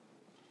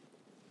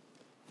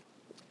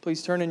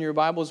Please turn in your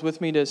Bibles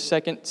with me to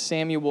 2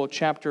 Samuel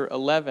chapter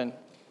 11.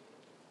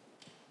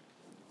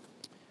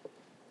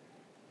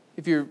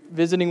 If you're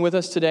visiting with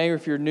us today or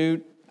if you're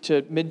new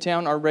to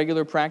Midtown, our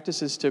regular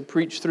practice is to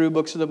preach through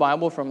books of the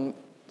Bible from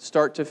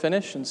start to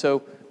finish. And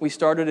so we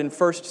started in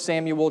 1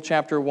 Samuel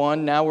chapter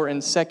 1. Now we're in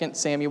 2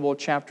 Samuel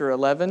chapter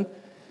 11,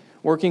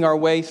 working our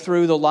way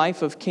through the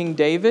life of King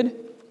David.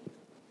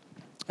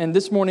 And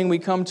this morning we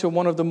come to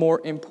one of the more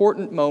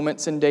important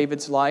moments in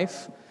David's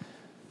life,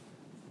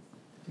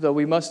 though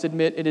we must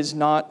admit it is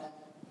not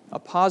a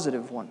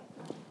positive one.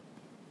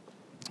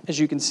 As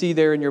you can see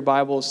there in your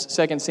Bibles,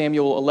 2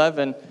 Samuel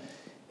 11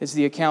 is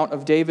the account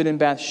of David and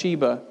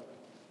Bathsheba.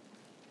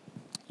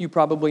 You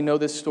probably know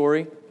this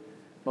story.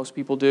 Most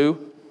people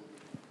do.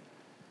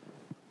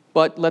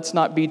 But let's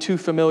not be too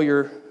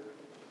familiar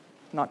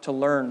not to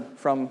learn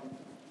from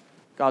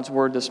God's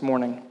Word this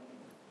morning.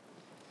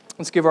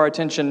 Let's give our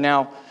attention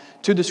now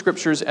to the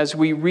Scriptures as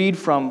we read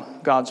from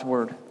God's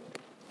Word.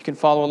 You can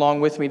follow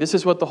along with me. This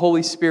is what the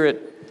Holy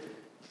Spirit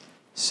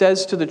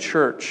says to the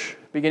church,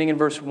 beginning in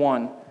verse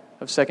 1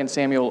 of 2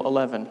 Samuel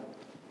 11.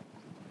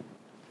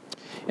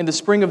 In the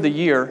spring of the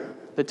year,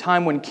 the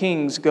time when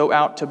kings go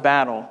out to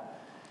battle,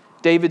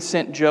 David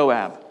sent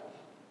Joab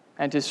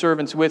and his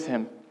servants with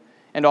him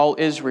and all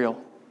Israel.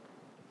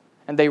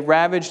 And they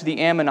ravaged the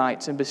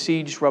Ammonites and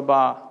besieged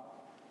Rabbah.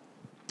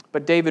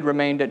 But David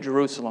remained at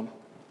Jerusalem.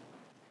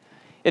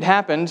 It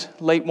happened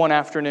late one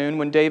afternoon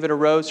when David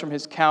arose from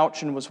his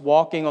couch and was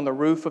walking on the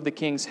roof of the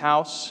king's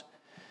house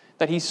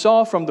that he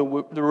saw from the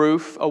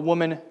roof a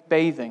woman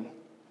bathing.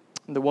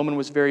 And the woman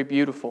was very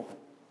beautiful.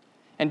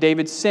 And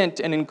David sent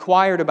and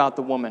inquired about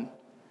the woman.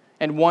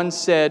 And one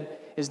said,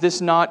 "Is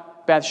this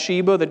not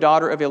Bathsheba, the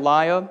daughter of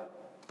Eliab,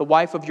 the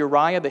wife of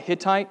Uriah the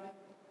Hittite?"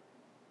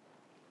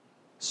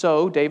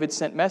 So David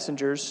sent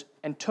messengers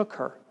and took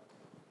her.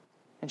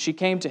 And she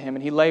came to him,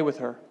 and he lay with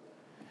her.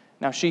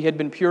 Now she had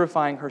been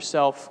purifying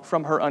herself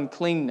from her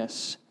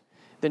uncleanness.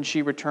 Then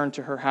she returned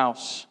to her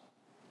house.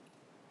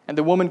 And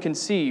the woman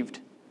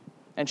conceived,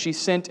 and she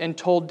sent and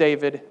told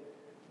David,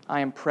 "I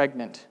am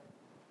pregnant."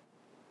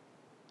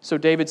 So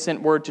David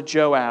sent word to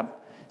Joab,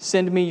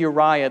 "Send me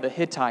Uriah the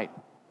Hittite."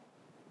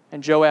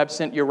 And Joab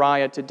sent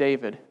Uriah to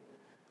David.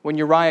 When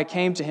Uriah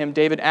came to him,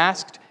 David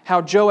asked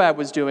how Joab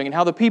was doing and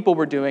how the people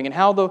were doing and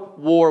how the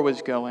war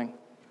was going.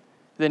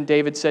 Then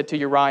David said to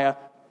Uriah,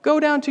 "Go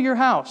down to your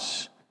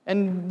house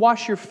and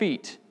wash your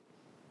feet."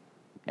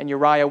 And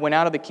Uriah went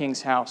out of the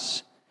king's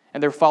house,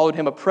 and there followed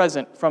him a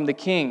present from the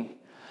king.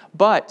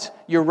 But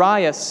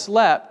Uriah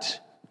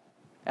slept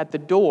at the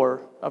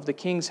door of the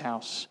king's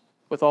house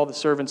with all the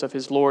servants of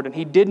his lord, and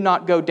he did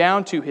not go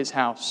down to his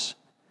house.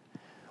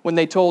 When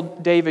they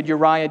told David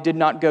Uriah did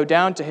not go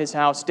down to his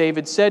house,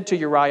 David said to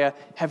Uriah,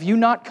 "Have you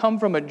not come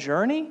from a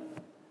journey?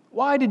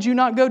 Why did you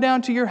not go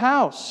down to your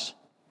house?"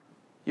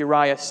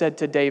 Uriah said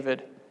to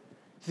David,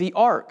 "The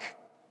ark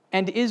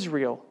and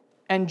Israel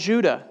and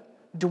Judah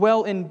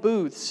dwell in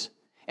booths,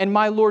 and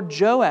my lord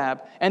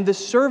Joab and the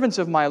servants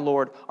of my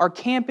lord are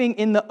camping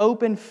in the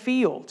open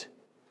field.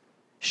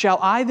 Shall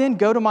I then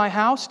go to my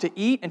house to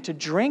eat and to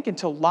drink and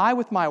to lie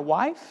with my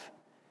wife?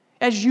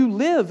 As you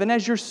live and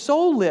as your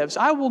soul lives,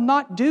 I will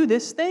not do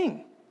this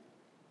thing."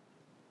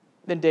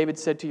 Then David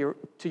said to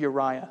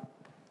Uriah,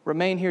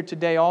 "Remain here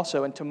today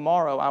also, and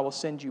tomorrow I will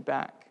send you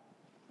back."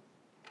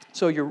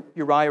 So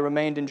Uriah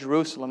remained in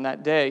Jerusalem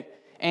that day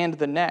and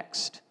the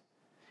next.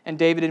 And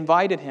David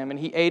invited him, and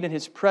he ate in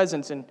his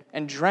presence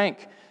and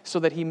drank so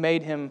that he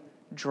made him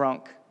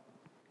drunk.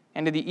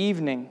 And in the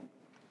evening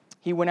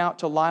he went out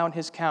to lie on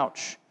his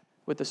couch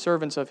with the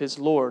servants of his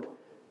lord,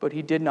 but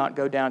he did not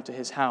go down to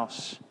his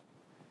house.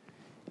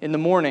 In the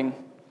morning,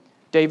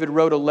 David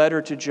wrote a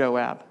letter to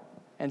Joab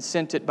and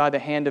sent it by the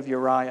hand of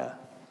Uriah.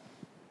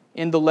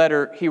 In the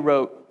letter he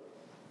wrote,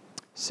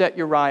 "Set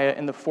Uriah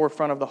in the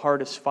forefront of the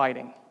hardest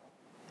fighting,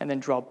 and then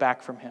draw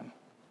back from him,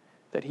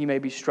 that he may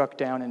be struck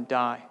down and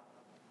die."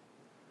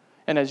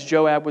 And as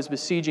Joab was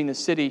besieging the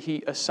city,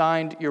 he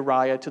assigned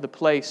Uriah to the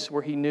place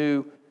where he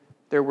knew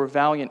there were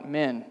valiant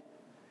men.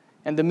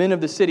 And the men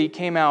of the city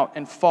came out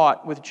and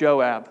fought with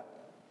Joab.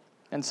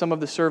 And some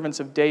of the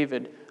servants of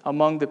David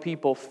among the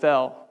people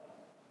fell.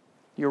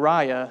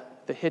 Uriah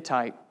the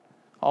Hittite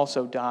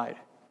also died.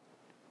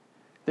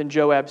 Then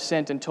Joab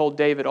sent and told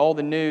David all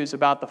the news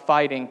about the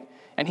fighting.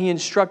 And he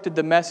instructed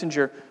the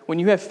messenger, "When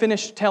you have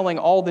finished telling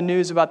all the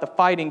news about the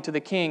fighting to the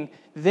king,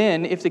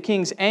 then if the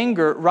king's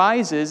anger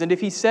rises, and if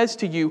he says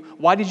to you,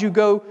 'Why did you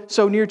go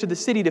so near to the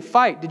city to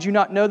fight? Did you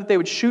not know that they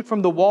would shoot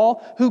from the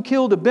wall? Who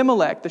killed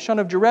Abimelech, the son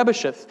of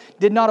Jerubbesheth?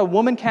 Did not a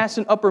woman cast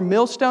an upper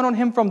millstone on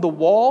him from the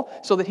wall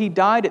so that he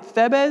died at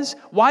Thebez?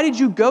 Why did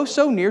you go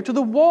so near to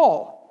the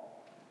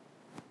wall?'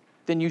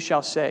 Then you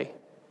shall say,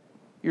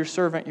 'Your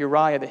servant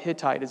Uriah the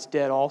Hittite is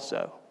dead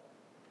also.'"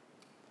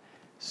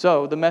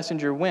 So the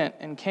messenger went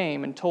and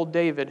came and told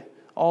David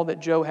all that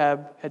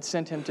Joab had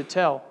sent him to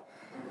tell.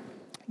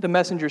 The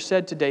messenger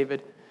said to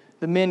David,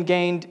 "The men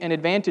gained an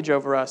advantage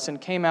over us and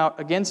came out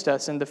against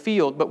us in the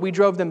field, but we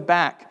drove them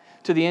back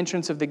to the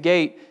entrance of the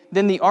gate.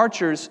 Then the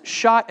archers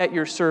shot at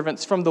your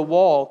servants from the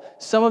wall.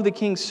 Some of the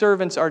king's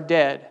servants are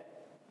dead,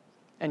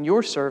 and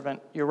your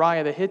servant,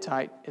 Uriah the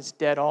Hittite, is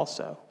dead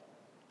also."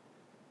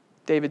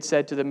 David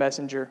said to the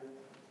messenger,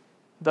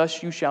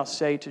 "Thus you shall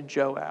say to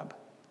Joab,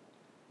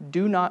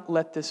 'Do not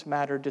let this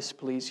matter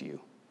displease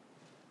you,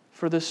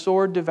 for the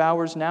sword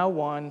devours now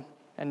one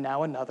and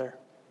now another.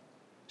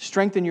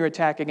 Strengthen your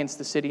attack against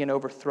the city and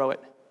overthrow it,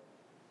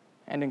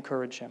 and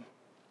encourage him.'"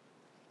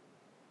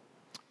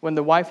 When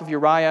the wife of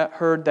Uriah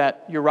heard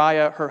that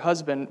Uriah, her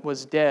husband,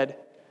 was dead,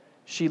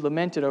 she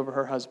lamented over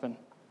her husband.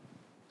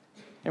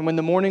 And when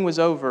the mourning was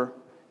over,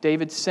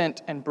 David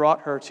sent and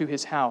brought her to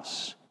his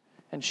house,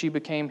 and she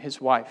became his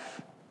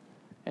wife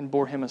and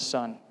bore him a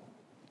son.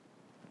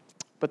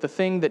 But the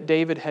thing that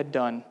David had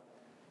done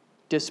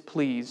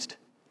displeased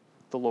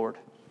the Lord.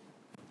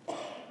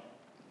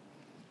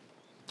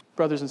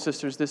 Brothers and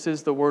sisters, this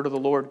is the word of the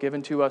Lord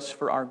given to us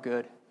for our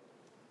good.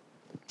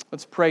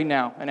 Let's pray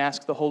now and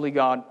ask the Holy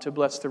God to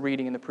bless the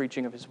reading and the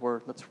preaching of His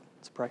word. Let's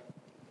pray.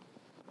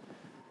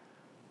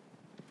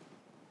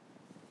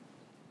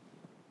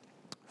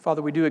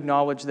 Father, we do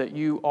acknowledge that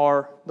You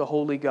are the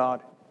holy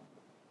God.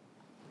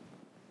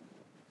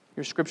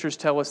 Your scriptures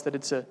tell us that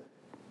it's a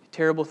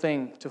terrible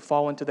thing to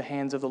fall into the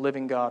hands of the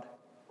living God.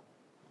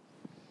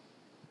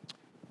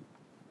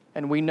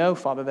 And we know,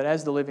 Father, that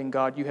as the living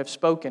God, You have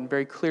spoken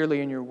very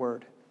clearly in Your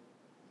word.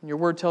 And Your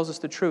word tells us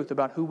the truth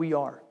about who we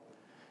are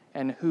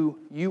and who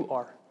You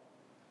are.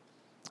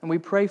 And we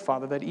pray,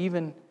 Father, that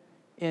even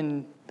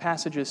in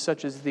passages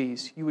such as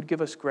these, You would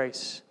give us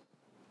grace,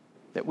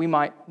 that we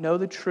might know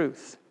the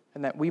truth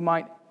and that we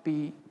might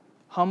be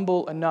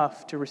humble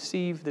enough to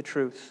receive the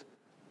truth,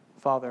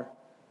 Father,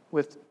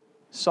 with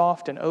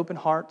soft and open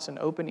hearts and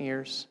open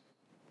ears,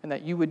 and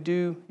that You would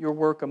do Your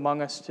work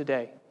among us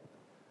today.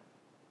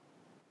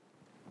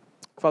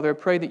 Father, I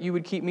pray that You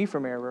would keep me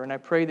from error, and I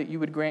pray that You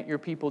would grant Your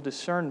people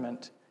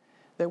discernment,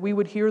 that we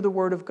would hear the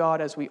word of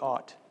God as we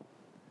ought,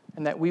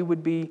 and that we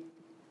would be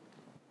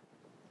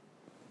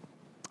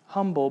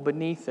humble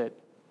beneath it,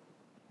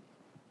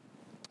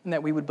 and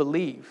that we would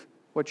believe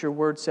what Your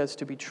word says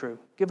to be true.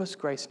 Give us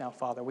grace now,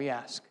 Father, we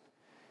ask.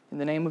 In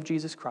the name of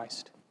Jesus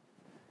Christ,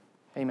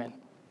 amen.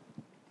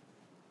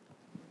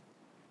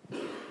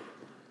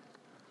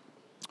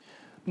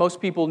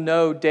 Most people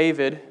know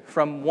David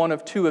from one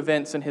of two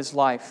events in his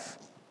life.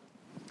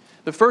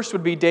 The first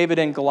would be David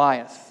and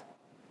Goliath,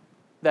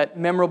 that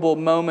memorable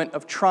moment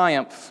of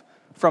triumph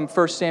from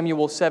 1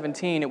 Samuel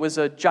 17. It was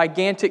a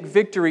gigantic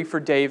victory for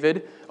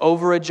David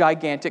over a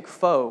gigantic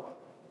foe.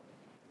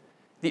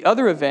 The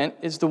other event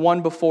is the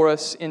one before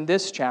us in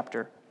this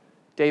chapter,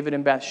 David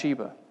and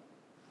Bathsheba.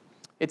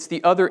 It's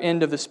the other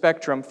end of the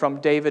spectrum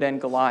from David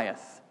and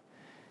Goliath.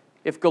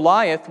 If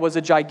Goliath was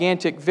a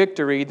gigantic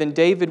victory, then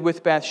David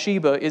with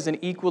Bathsheba is an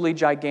equally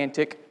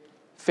gigantic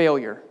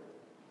failure.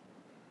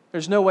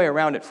 There's no way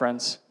around it,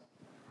 friends.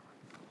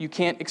 You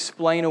can't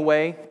explain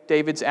away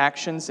David's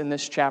actions in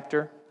this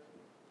chapter.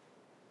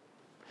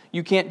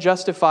 You can't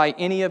justify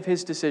any of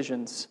his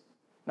decisions,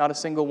 not a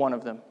single one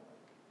of them.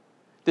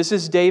 This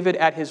is David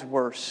at his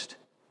worst.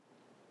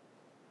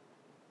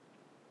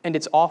 And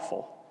it's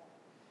awful.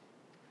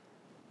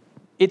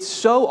 It's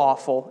so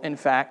awful, in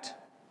fact,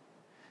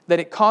 that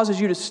it causes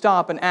you to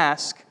stop and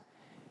ask,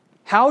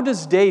 how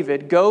does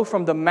David go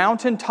from the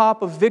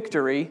mountaintop of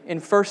victory in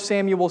 1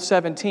 Samuel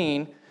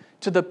 17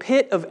 to the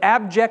pit of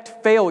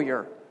abject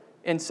failure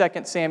in 2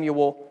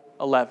 Samuel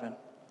 11?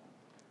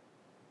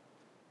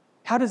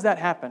 How does that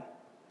happen?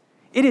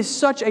 It is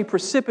such a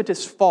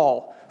precipitous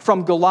fall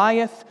from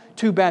Goliath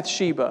to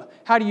Bathsheba.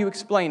 How do you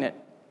explain it?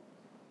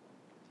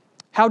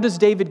 How does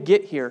David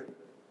get here?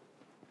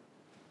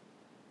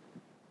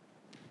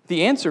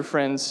 The answer,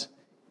 friends,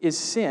 is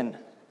sin.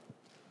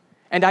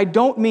 And I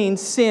don't mean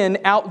sin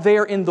out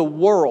there in the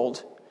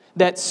world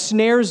that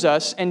snares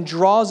us and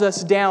draws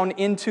us down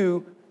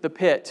into the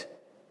pit.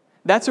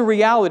 That's a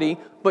reality,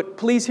 but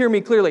please hear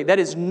me clearly. That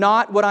is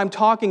not what I'm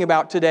talking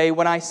about today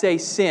when I say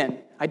sin.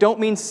 I don't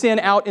mean sin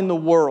out in the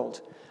world.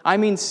 I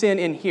mean sin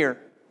in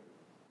here,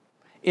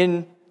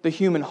 in the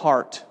human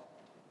heart.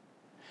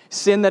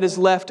 Sin that is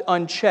left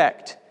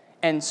unchecked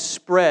and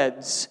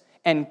spreads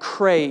and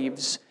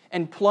craves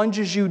and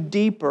plunges you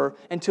deeper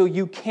until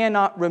you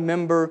cannot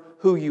remember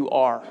who you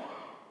are.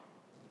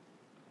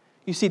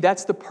 You see,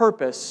 that's the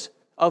purpose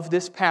of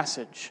this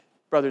passage,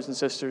 brothers and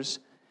sisters.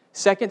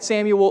 2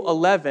 Samuel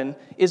 11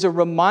 is a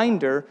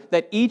reminder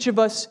that each of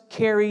us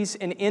carries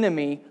an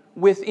enemy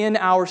within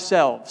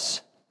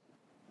ourselves,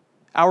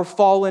 our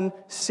fallen,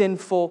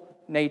 sinful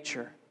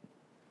nature.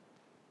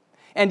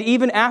 And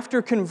even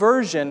after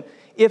conversion,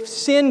 if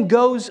sin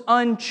goes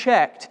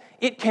unchecked,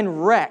 it can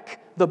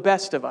wreck the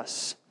best of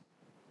us.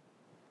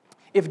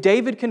 If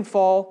David can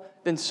fall,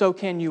 then so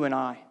can you and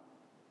I.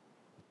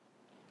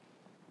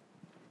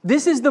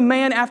 This is the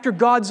man after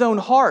God's own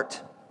heart.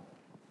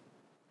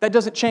 That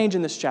doesn't change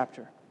in this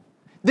chapter.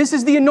 This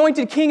is the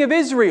anointed king of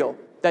Israel.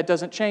 That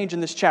doesn't change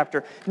in this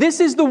chapter. This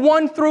is the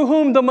one through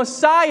whom the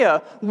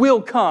Messiah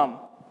will come.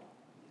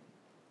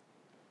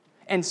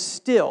 And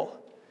still,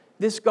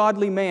 this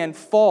godly man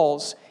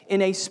falls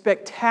in a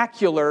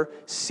spectacular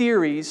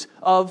series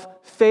of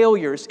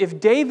failures. If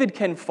David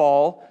can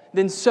fall,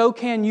 then so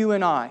can you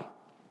and I.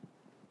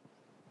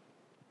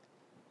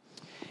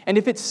 And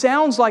if it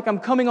sounds like I'm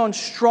coming on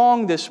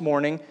strong this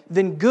morning,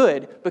 then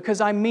good, because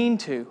I mean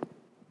to.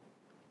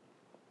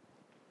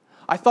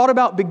 I thought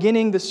about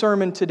beginning the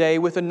sermon today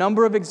with a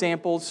number of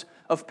examples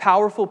of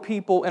powerful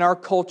people in our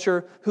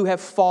culture who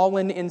have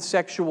fallen in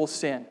sexual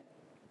sin.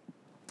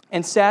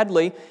 And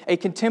sadly, a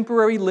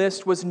contemporary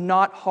list was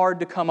not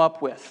hard to come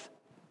up with.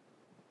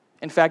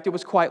 In fact, it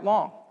was quite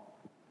long.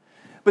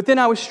 But then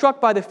I was struck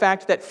by the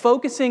fact that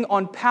focusing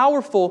on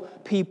powerful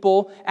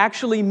people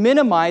actually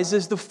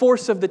minimizes the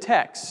force of the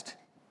text.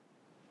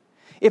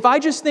 If I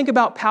just think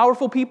about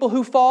powerful people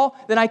who fall,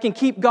 then I can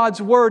keep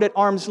God's Word at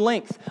arm's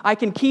length. I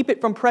can keep it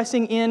from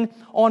pressing in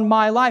on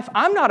my life.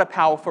 I'm not a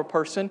powerful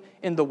person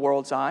in the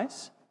world's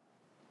eyes.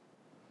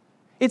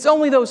 It's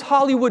only those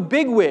Hollywood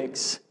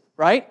bigwigs,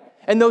 right?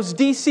 And those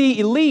DC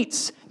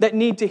elites that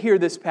need to hear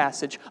this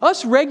passage.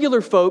 Us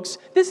regular folks,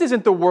 this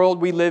isn't the world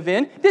we live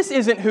in. This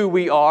isn't who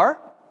we are.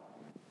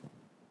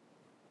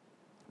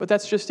 But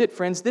that's just it,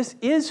 friends. This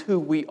is who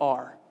we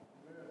are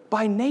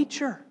by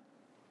nature.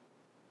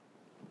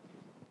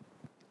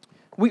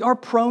 We are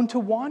prone to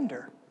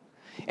wander.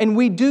 And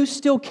we do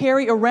still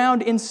carry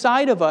around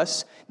inside of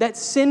us that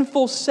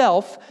sinful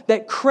self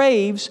that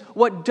craves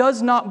what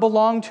does not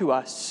belong to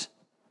us.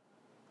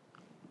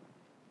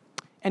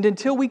 And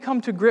until we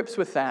come to grips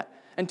with that,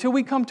 until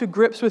we come to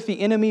grips with the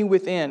enemy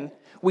within,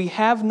 we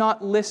have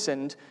not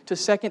listened to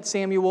 2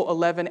 Samuel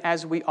 11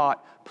 as we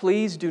ought.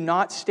 Please do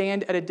not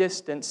stand at a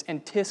distance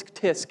and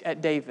tisk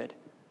at David.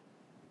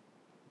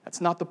 That's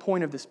not the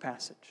point of this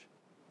passage.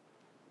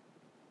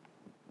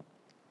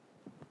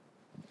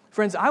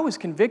 Friends, I was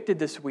convicted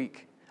this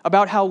week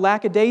about how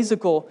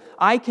lackadaisical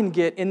I can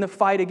get in the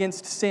fight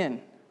against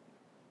sin.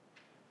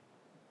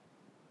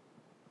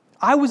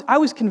 I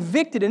was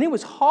convicted, and it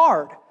was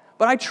hard,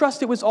 but I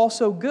trust it was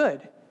also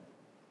good.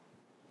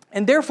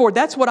 And therefore,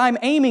 that's what I'm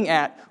aiming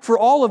at for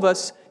all of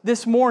us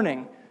this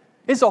morning.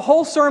 It's a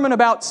whole sermon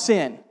about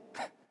sin.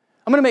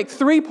 I'm going to make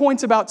 3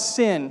 points about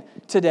sin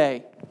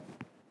today.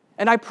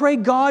 And I pray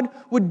God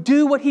would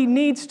do what He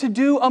needs to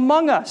do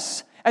among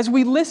us as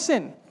we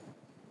listen.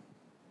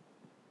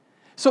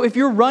 So if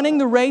you're running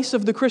the race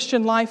of the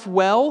Christian life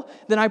well,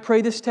 then I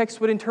pray this text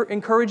would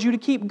encourage you to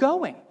keep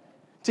going,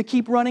 to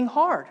keep running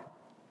hard.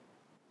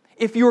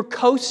 If you're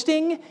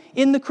coasting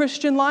in the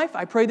Christian life,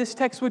 I pray this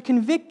text would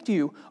convict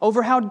you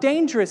over how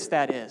dangerous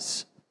that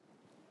is.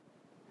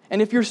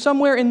 And if you're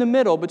somewhere in the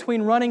middle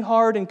between running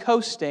hard and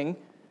coasting,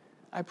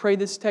 I pray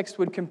this text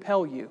would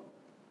compel you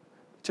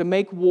to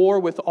make war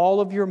with all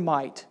of your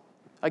might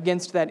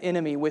against that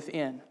enemy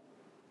within.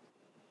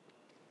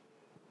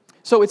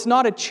 So it's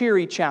not a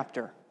cheery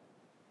chapter.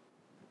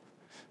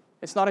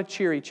 It's not a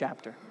cheery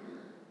chapter.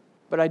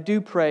 But I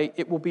do pray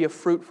it will be a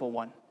fruitful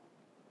one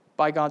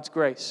by God's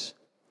grace.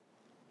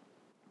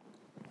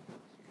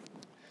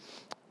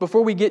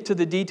 Before we get to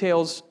the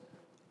details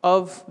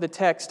of the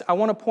text, I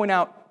want to point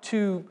out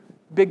 2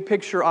 big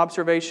picture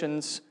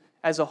observations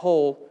as a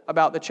whole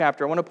about the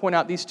chapter. I want to point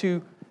out these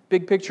 2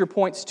 big picture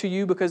points to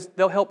you because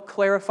they'll help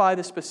clarify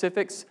the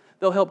specifics.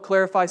 They'll help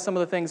clarify some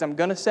of the things I'm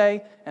going to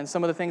say and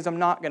some of the things I'm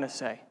not going to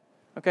say.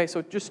 Okay,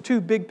 so just 2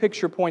 big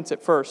picture points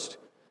at first.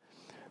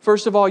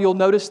 First of all, you'll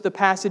notice the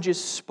passage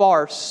is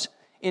sparse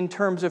in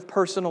terms of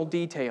personal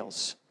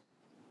details.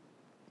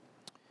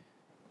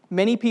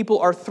 Many people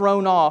are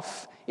thrown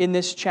off in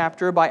this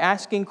chapter by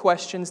asking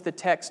questions the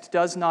text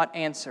does not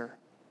answer.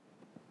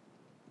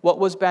 What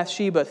was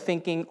Bathsheba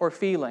thinking or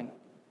feeling?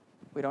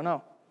 We don't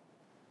know.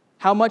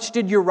 How much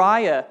did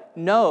Uriah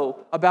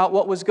know about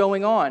what was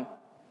going on?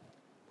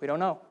 We don't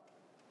know.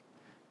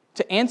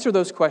 To answer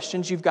those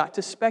questions, you've got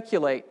to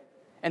speculate.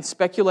 And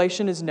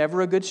speculation is never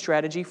a good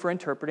strategy for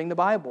interpreting the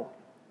Bible.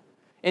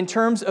 In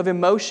terms of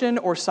emotion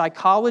or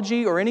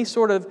psychology or any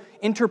sort of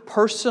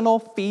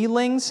interpersonal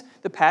feelings,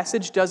 the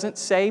passage doesn't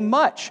say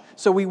much.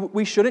 So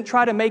we shouldn't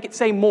try to make it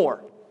say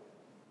more.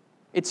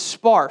 It's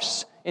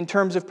sparse in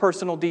terms of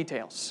personal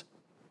details.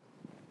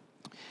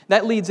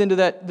 That leads into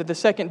the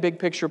second big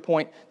picture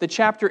point. The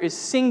chapter is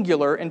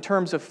singular in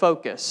terms of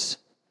focus.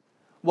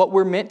 What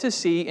we're meant to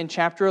see in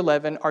chapter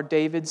 11 are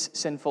David's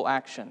sinful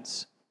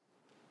actions.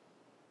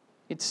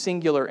 It's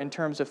singular in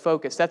terms of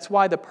focus. That's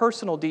why the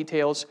personal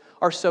details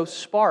are so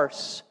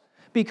sparse,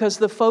 because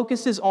the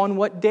focus is on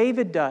what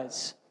David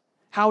does,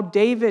 how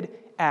David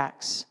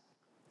acts.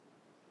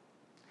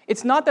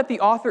 It's not that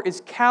the author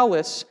is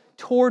callous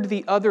toward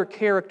the other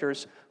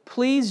characters.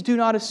 Please do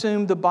not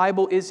assume the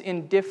Bible is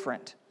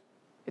indifferent.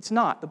 It's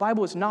not. The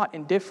Bible is not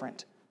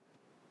indifferent.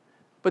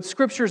 But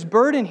Scripture's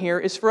burden here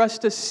is for us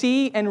to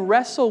see and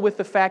wrestle with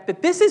the fact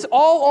that this is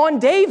all on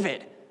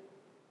David.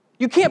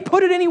 You can't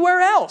put it anywhere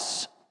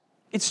else.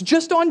 It's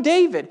just on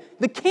David,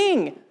 the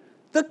king,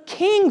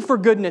 for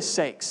goodness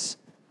sakes,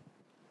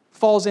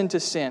 falls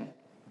into sin.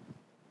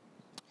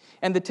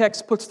 And the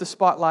text puts the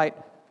spotlight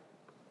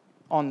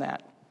on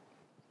that.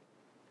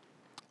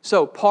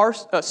 So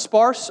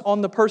sparse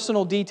on the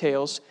personal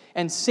details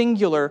and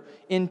singular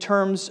in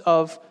terms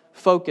of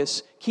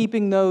focus.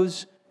 Keeping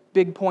those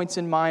big points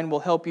in mind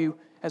will help you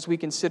as we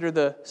consider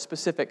the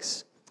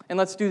specifics. And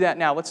let's do that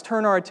now. Let's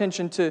turn our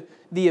attention to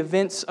the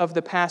events of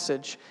the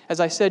passage. As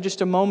I said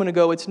just a moment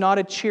ago, it's not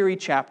a cheery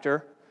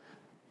chapter.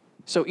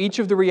 So each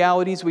of the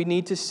realities we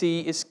need to see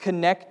is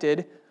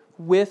connected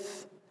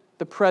with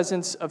the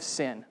presence of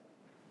sin.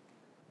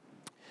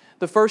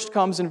 The first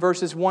comes in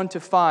verses 1 to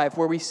 5,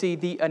 where we see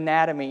the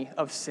anatomy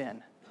of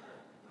sin.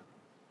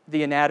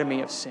 The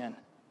anatomy of sin.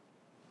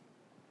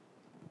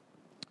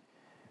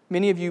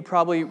 Many of you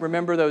probably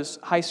remember those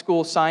high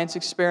school science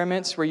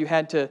experiments where you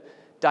had to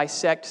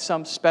dissect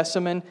some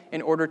specimen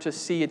in order to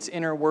see its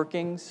inner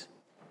workings.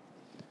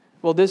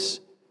 Well, these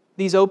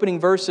opening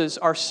verses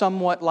are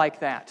somewhat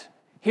like that.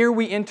 Here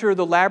we enter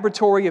the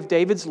laboratory of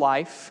David's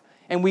life,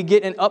 and we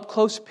get an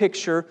up-close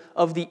picture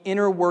of the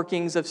inner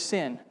workings of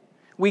sin.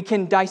 We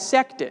can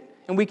dissect it,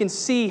 and we can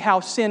see how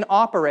sin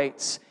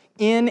operates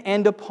in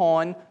and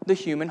upon the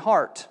human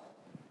heart.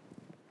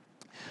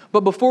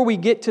 But before we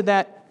get to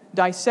that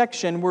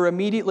dissection, we're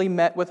immediately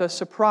met with a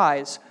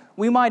surprise.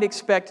 We might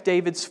expect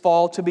David's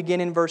fall to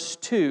begin in verse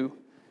 2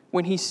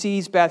 when he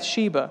sees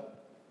Bathsheba.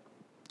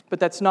 But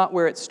that's not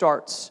where it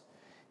starts.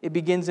 It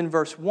begins in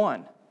verse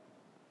 1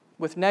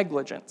 with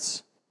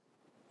negligence.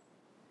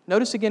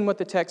 Notice again what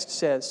the text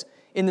says.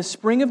 In the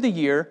spring of the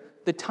year,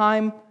 the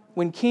time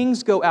when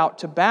kings go out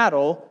to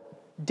battle,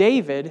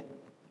 David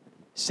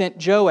sent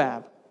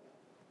Joab.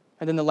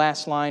 And then the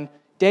last line,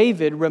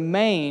 David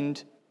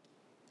remained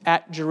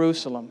at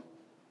Jerusalem.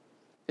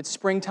 It's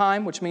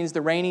springtime, which means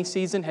the rainy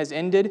season has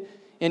ended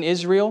in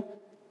Israel.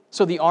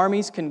 So the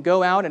armies can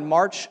go out and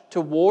march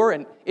to war,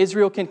 and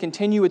Israel can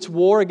continue its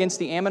war against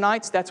the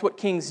Ammonites. That's what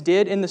kings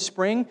did in the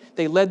spring.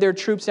 They led their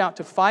troops out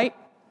to fight.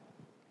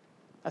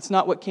 That's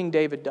not what King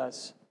David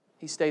does.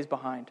 He stays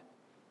behind.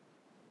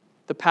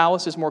 The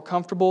palace is more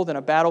comfortable than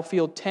a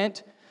battlefield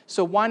tent,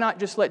 so why not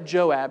just let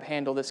Joab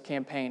handle this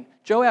campaign?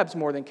 Joab's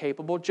more than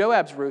capable.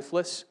 Joab's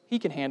ruthless. He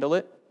can handle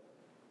it.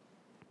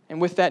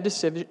 And with that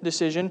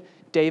decision,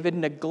 David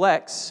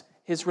neglects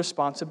his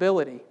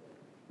responsibility.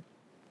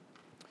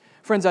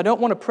 Friends, I don't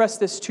want to press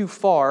this too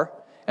far,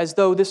 as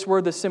though this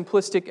were the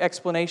simplistic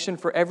explanation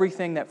for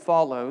everything that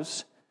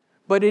follows,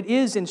 but it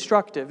is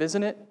instructive,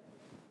 isn't it?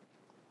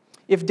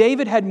 If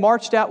David had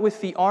marched out with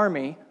the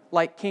army,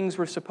 like kings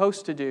were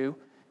supposed to do,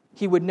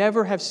 he would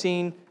never have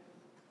seen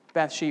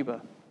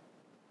Bathsheba.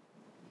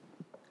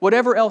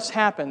 Whatever else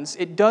happens,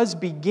 it does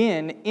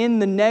begin in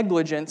the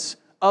negligence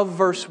of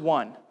verse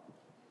 1.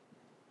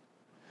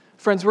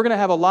 Friends, we're going to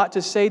have a lot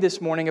to say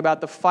this morning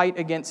about the fight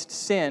against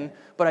sin,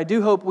 but I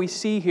do hope we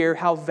see here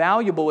how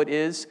valuable it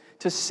is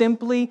to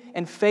simply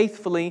and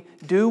faithfully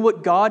do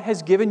what God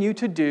has given you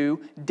to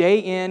do day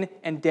in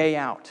and day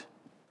out.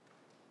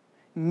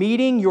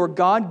 Meeting your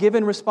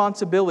God-given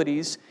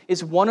responsibilities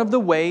is one of the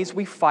ways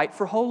we fight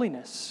for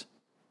holiness.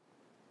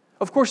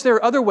 Of course, there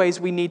are other ways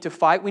we need to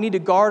fight. We need to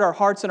guard our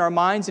hearts and our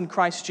minds in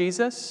Christ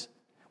Jesus.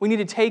 We need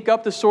to take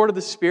up the sword of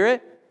the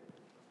Spirit.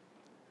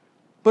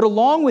 But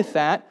along with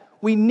that,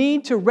 we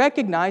need to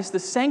recognize the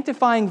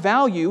sanctifying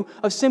value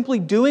of simply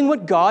doing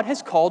what God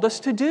has called us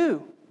to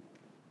do.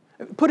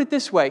 Put it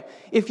this way,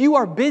 if you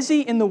are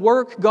busy in the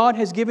work God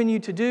has given you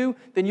to do,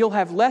 then you'll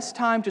have less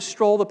time to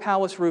stroll the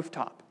palace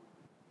rooftop.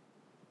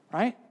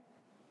 Right?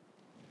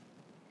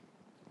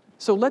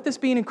 So let this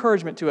be an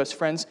encouragement to us,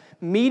 friends.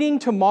 Meeting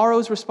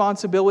tomorrow's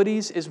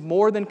responsibilities is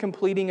more than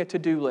completing a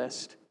to-do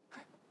list.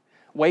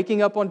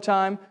 Waking up on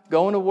time,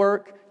 going to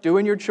work,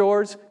 doing your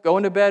chores,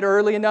 going to bed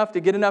early enough to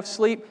get enough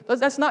sleep.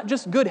 That's not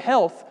just good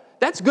health.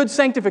 That's good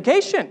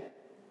sanctification.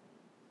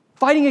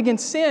 Fighting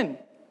against sin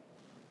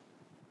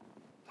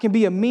can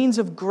be a means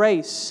of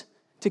grace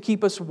to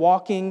keep us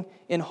walking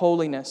in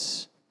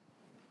holiness.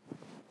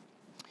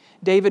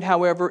 David,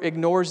 however,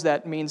 ignores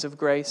that means of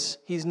grace.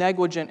 He's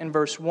negligent in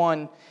verse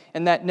 1,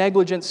 and that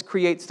negligence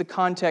creates the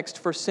context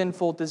for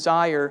sinful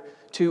desire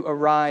to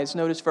arise.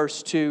 Notice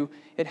verse 2.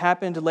 It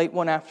happened late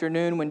one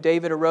afternoon when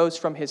David arose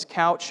from his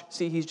couch.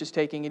 See, he's just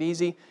taking it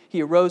easy.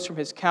 He arose from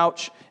his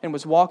couch and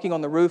was walking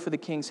on the roof of the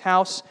king's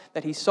house,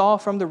 that he saw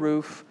from the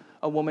roof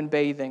a woman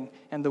bathing,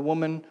 and the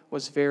woman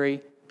was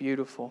very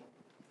beautiful.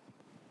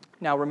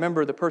 Now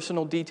remember, the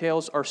personal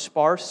details are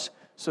sparse,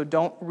 so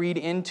don't read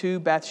into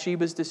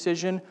Bathsheba's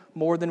decision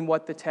more than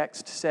what the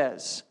text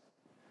says.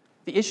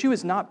 The issue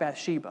is not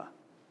Bathsheba.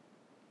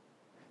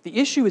 The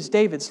issue is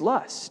David's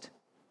lust.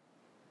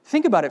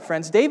 Think about it,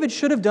 friends. David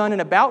should have done an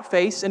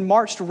about-face and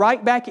marched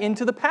right back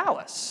into the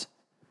palace.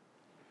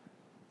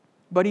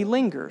 But he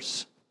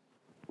lingers.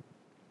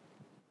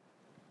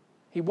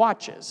 He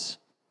watches.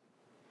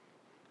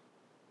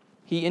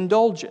 He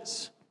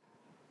indulges.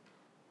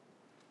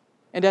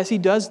 And as he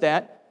does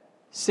that,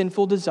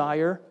 sinful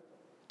desire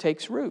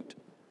takes root.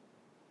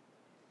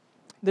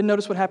 Then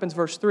notice what happens,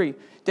 verse 3.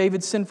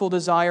 David's sinful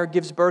desire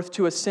gives birth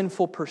to a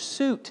sinful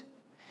pursuit.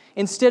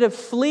 Instead of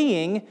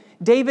fleeing,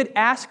 David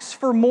asks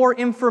for more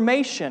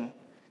information.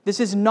 This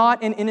is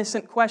not an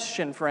innocent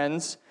question,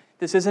 friends.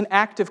 This is an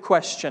active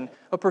question,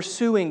 a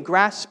pursuing,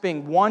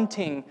 grasping,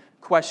 wanting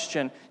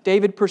question.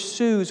 David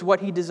pursues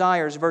what he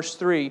desires, verse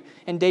 3.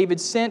 And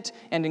David sent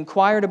and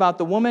inquired about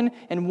the woman,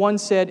 and one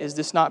said, "Is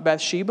this not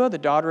Bathsheba, the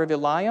daughter of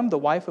Eliam, the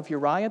wife of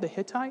Uriah the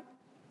Hittite?"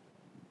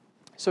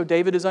 So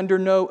David is under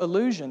no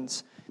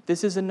illusions.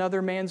 This is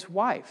another man's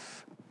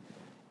wife.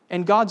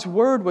 And God's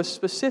word was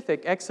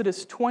specific.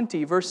 Exodus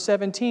 20, verse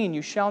 17,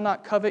 "You shall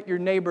not covet your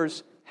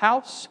neighbor's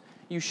house.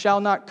 You shall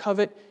not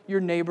covet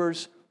your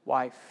neighbor's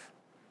wife."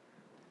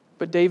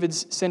 But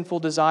David's sinful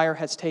desire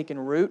has taken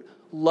root.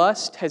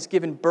 Lust has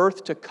given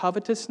birth to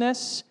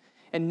covetousness.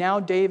 And now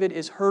David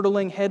is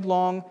hurtling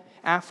headlong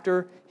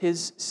after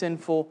his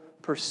sinful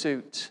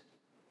pursuit.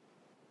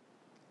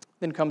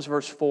 Then comes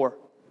verse 4.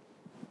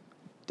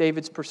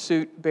 David's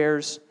pursuit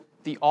bears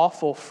the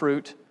awful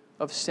fruit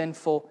of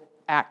sinful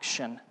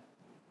action.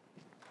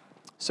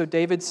 So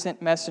David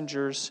sent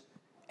messengers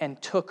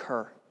and took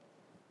her,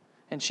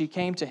 and she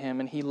came to him,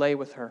 and he lay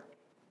with her.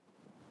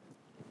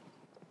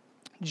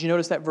 Did you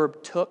notice that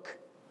verb took?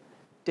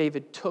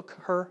 David took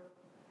her.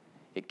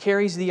 It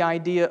carries the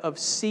idea of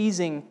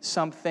seizing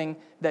something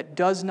that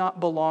does not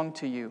belong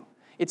to you.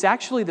 It's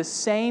actually the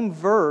same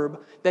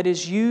verb that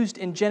is used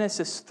in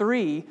Genesis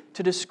 3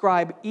 to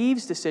describe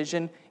Eve's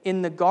decision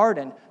in the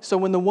garden. So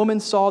when the woman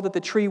saw that the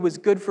tree was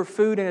good for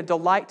food and a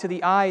delight to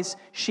the eyes,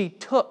 she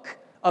took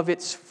of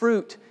its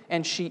fruit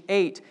and she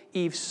ate.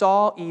 Eve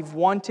saw, Eve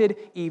wanted,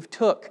 Eve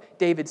took.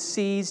 David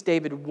sees,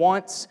 David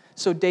wants,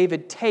 so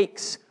David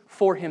takes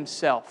for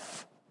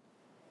himself.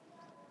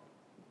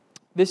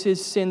 This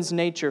is sin's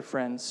nature,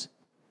 friends.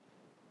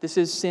 This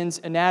is sin's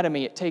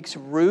anatomy. It takes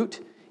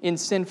root in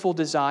sinful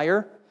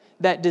desire.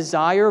 That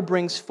desire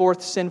brings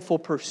forth sinful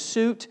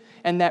pursuit,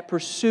 and that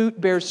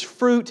pursuit bears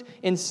fruit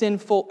in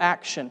sinful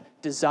action.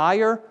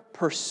 Desire,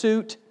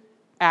 pursuit,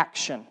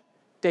 action.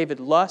 David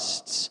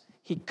lusts,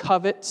 he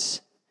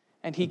covets,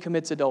 and he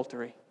commits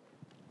adultery.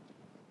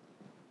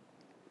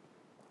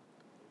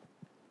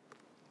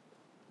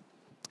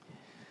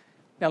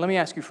 Now let me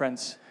ask you,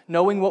 friends,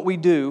 knowing what we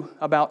do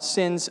about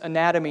sin's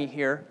anatomy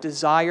here,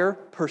 desire,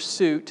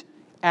 pursuit,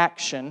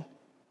 action,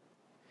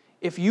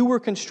 if you were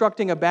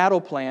constructing a battle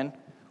plan,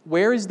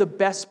 where is the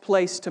best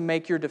place to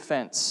make your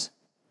defense?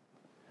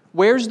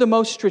 Where's the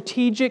most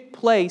strategic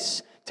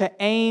place to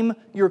aim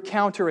your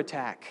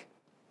counterattack?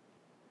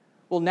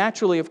 Well,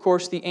 naturally, of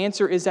course, the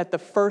answer is at the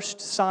first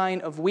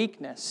sign of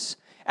weakness,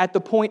 at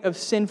the point of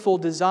sinful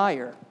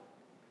desire.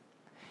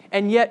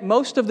 And yet,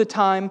 most of the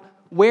time,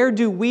 where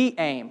do we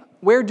aim?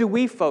 Where do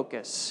we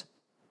focus?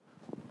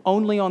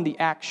 Only on the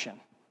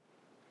action.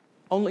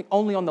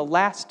 Only on the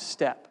last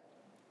step.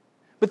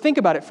 But think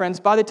about it, friends.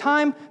 By the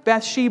time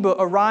Bathsheba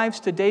arrives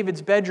to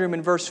David's bedroom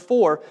in verse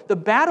 4, the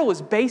battle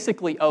is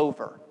basically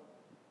over.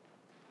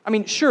 I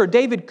mean, sure,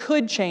 David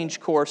could change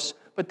course,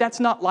 but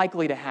that's not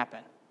likely to happen.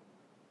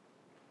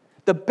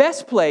 The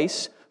best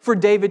place for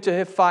David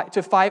to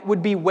fight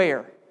would be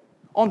where?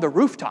 On the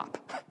rooftop.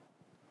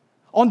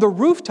 On the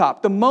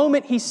rooftop, the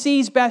moment he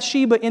sees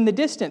Bathsheba in the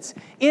distance.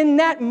 In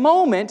that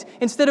moment,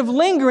 instead of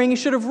lingering, he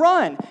should have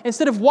run.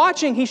 Instead of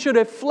watching, he should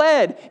have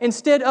fled.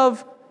 Instead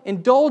of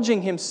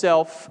indulging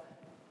himself,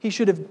 he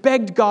should have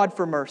begged God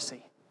for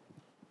mercy.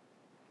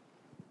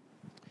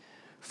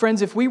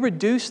 Friends, if we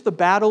reduce the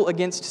battle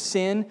against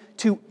sin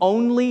to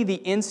only the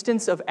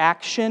instance of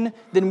action,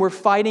 then we're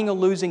fighting a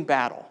losing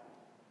battle.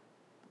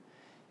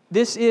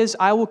 This is,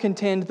 I will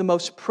contend, the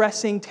most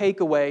pressing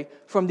takeaway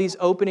from these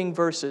opening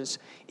verses.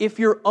 If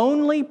your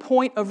only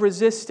point of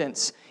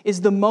resistance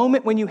is the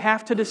moment when you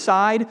have to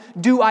decide,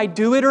 do I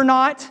do it or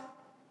not?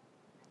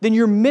 Then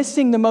you're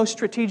missing the most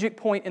strategic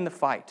point in the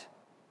fight.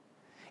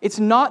 It's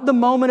not the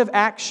moment of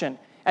action,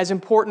 as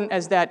important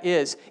as that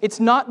is.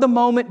 It's not the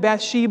moment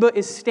Bathsheba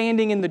is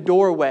standing in the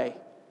doorway.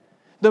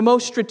 The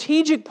most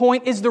strategic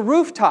point is the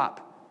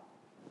rooftop,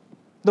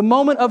 the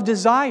moment of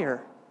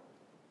desire.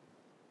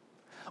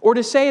 Or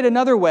to say it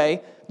another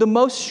way, the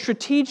most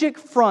strategic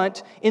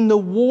front in the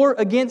war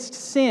against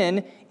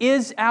sin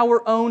is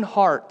our own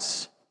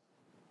hearts.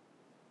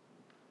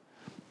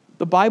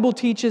 The Bible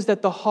teaches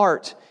that the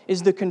heart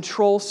is the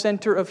control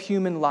center of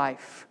human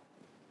life.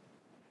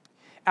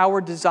 Our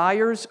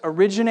desires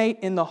originate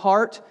in the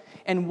heart,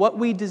 and what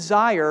we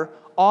desire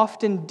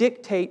often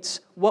dictates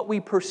what we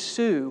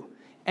pursue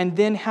and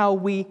then how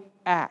we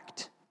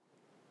act.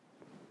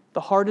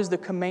 The heart is the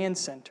command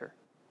center.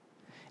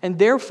 And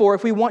therefore,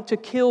 if we want to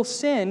kill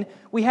sin,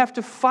 we have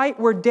to fight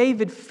where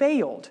David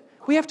failed.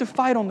 We have to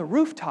fight on the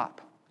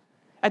rooftop,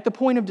 at the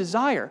point of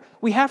desire.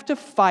 We have to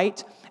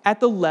fight at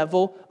the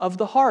level of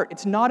the heart.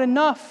 It's not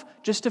enough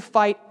just to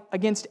fight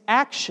against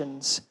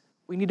actions.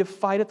 We need to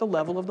fight at the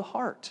level of the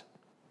heart.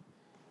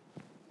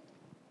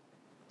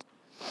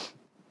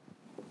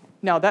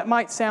 Now, that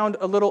might sound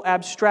a little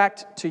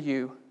abstract to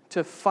you,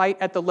 to fight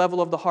at the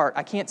level of the heart.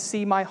 I can't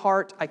see my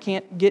heart. I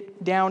can't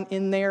get down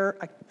in there.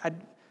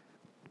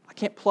 I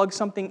can't plug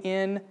something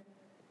in. It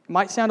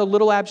might sound a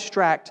little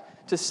abstract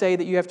to say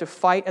that you have to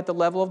fight at the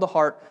level of the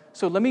heart.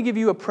 So let me give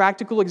you a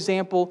practical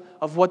example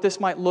of what this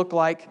might look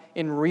like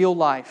in real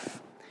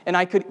life. And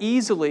I could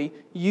easily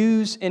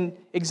use an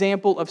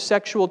example of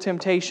sexual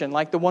temptation,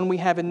 like the one we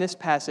have in this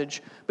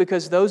passage,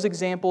 because those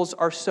examples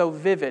are so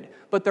vivid,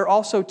 but they're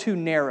also too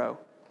narrow.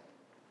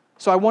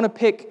 So I want to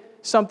pick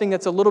something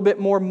that's a little bit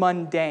more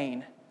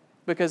mundane,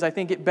 because I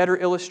think it better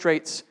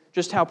illustrates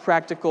just how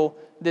practical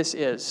this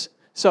is.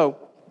 So,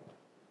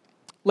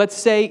 let's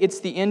say it's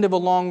the end of a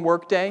long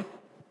workday.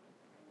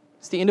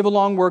 It's the end of a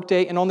long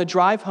workday, and on the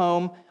drive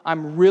home,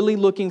 I'm really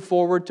looking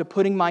forward to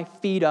putting my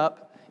feet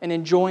up and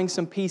enjoying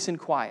some peace and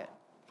quiet.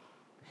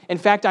 In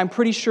fact, I'm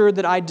pretty sure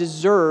that I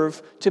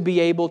deserve to be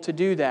able to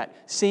do that,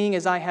 seeing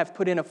as I have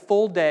put in a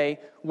full day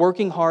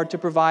working hard to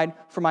provide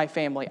for my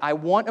family. I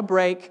want a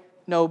break.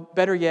 No,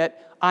 better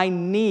yet, I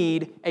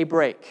need a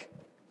break.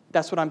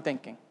 That's what I'm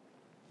thinking.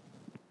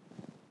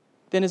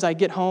 Then as I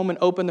get home and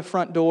open the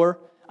front door,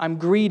 I'm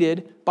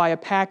greeted by a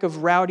pack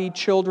of rowdy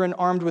children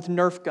armed with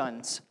Nerf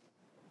guns,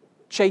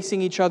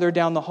 chasing each other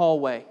down the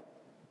hallway.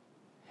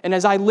 And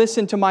as I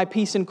listen to my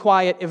peace and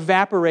quiet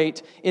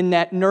evaporate in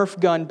that Nerf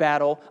gun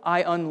battle,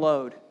 I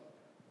unload.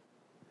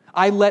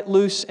 I let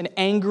loose an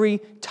angry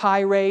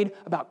tirade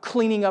about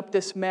cleaning up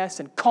this mess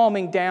and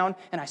calming down,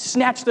 and I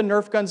snatch the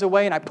Nerf guns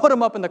away and I put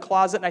them up in the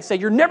closet and I say,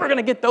 "You're never going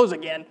to get those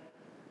again."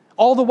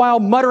 All the while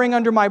muttering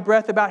under my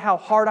breath about how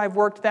hard I've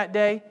worked that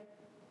day.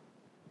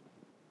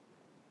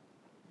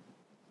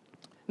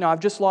 Now,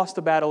 I've just lost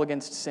the battle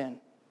against sin,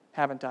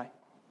 haven't I?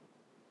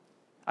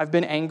 I've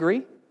been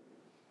angry.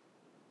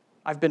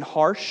 I've been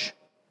harsh.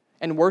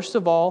 And worst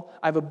of all,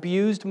 I've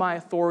abused my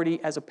authority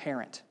as a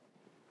parent.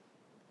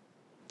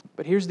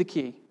 But here's the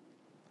key.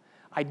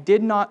 I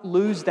did not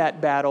lose that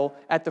battle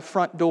at the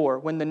front door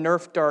when the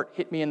Nerf dart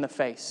hit me in the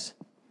face.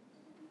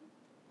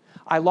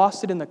 I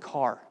lost it in the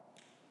car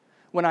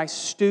when I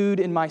stewed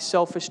in my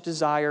selfish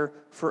desire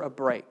for a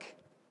break.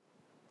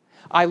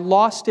 I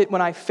lost it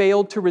when I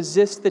failed to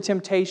resist the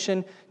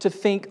temptation to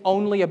think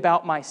only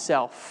about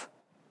myself.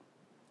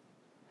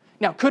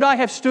 Now, could I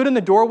have stood in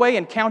the doorway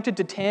and counted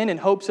to 10 in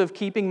hopes of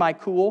keeping my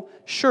cool?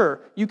 Sure,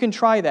 you can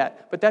try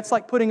that, but that's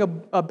like putting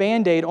a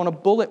Band-Aid on a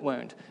bullet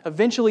wound.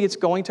 Eventually, it's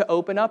going to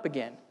open up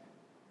again.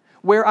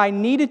 Where I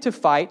needed to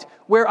fight,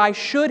 where I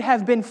should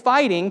have been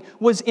fighting,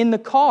 was in the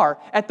car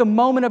at the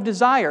moment of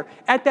desire.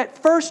 At that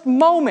first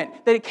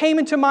moment that it came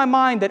into my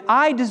mind that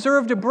I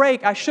deserved a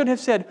break, I should have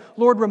said,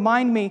 "Lord,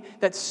 remind me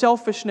that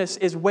selfishness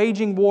is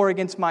waging war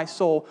against my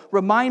soul.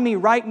 Remind me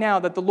right now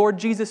that the Lord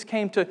Jesus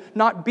came to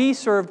not be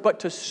served, but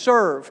to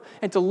serve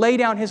and to lay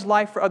down His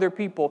life for other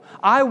people.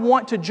 I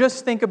want to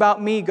just think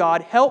about me,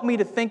 God. Help me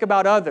to think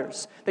about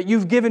others that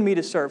You've given me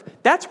to serve."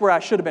 That's where I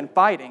should have been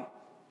fighting.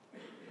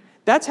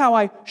 That's how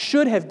I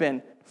should have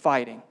been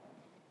fighting.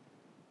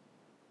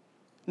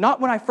 Not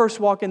when I first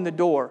walk in the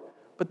door,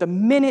 but the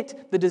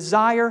minute the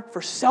desire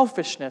for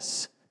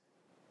selfishness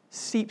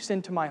seeps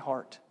into my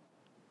heart.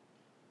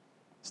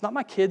 It's not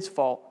my kid's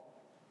fault.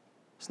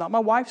 It's not my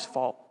wife's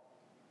fault.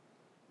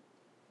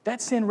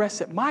 That sin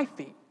rests at my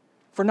feet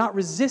for not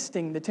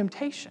resisting the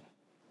temptation.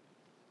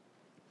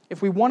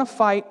 If we want to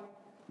fight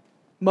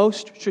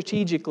most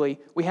strategically,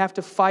 we have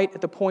to fight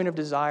at the point of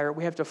desire.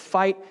 We have to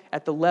fight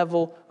at the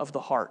level of the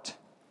heart.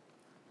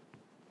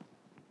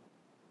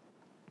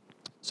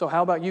 So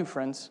how about you,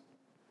 friends?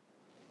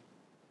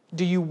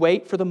 Do you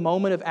wait for the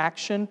moment of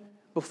action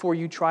before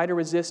you try to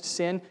resist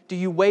sin? Do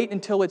you wait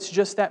until it's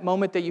just that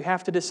moment that you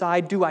have to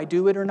decide, do I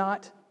do it or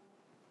not?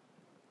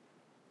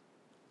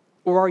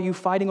 Or are you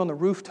fighting on the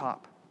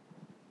rooftop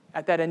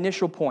at that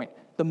initial point,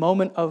 the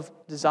moment of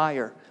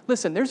desire?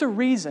 Listen, there's a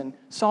reason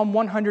Psalm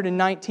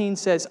 119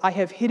 says, "I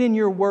have hidden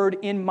your word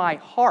in my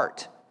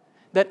heart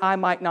that I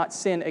might not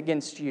sin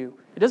against you."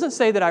 It doesn't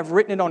say that I've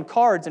written it on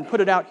cards and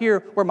put it out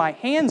here where my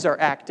hands are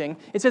acting.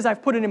 It says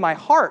I've put it in my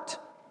heart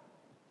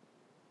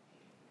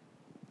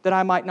that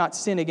I might not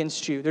sin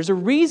against you. There's a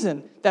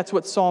reason that's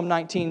what Psalm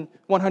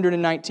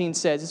 119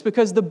 says. It's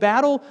because the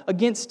battle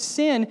against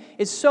sin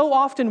is so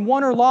often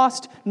won or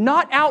lost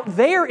not out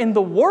there in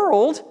the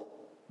world,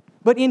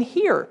 but in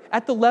here,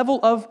 at the level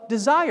of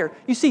desire.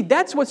 You see,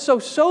 that's what's so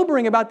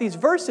sobering about these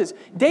verses.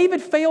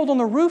 David failed on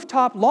the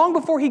rooftop long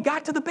before he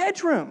got to the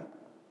bedroom.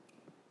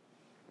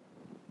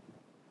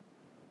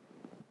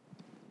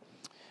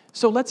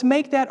 So let's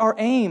make that our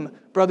aim,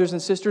 brothers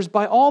and sisters.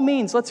 By all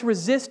means, let's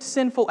resist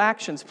sinful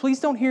actions.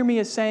 Please don't hear me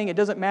as saying it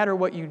doesn't matter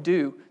what you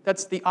do.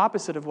 That's the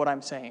opposite of what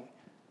I'm saying.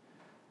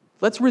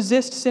 Let's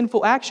resist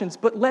sinful actions,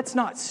 but let's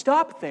not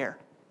stop there.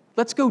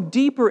 Let's go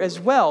deeper as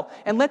well,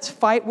 and let's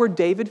fight where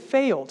David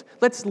failed.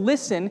 Let's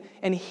listen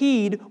and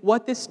heed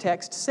what this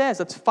text says.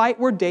 Let's fight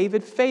where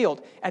David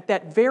failed. At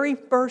that very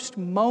first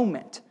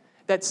moment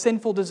that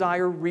sinful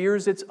desire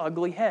rears its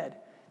ugly head.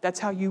 That's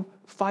how you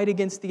fight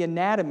against the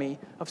anatomy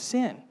of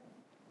sin.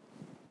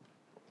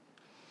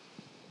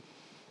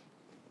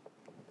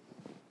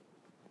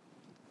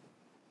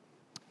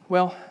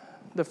 Well,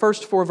 the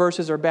first 4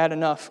 verses are bad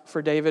enough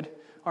for David,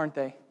 aren't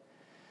they?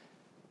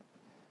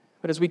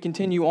 But as we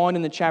continue on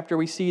in the chapter,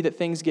 we see that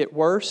things get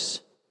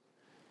worse,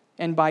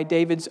 and by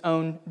David's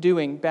own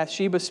doing.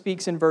 Bathsheba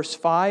speaks in verse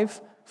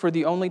 5 for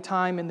the only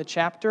time in the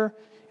chapter,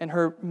 and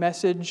her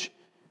message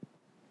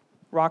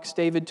rocks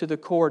David to the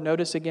core.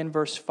 Notice again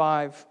verse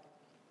 5.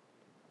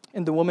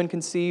 And the woman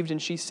conceived,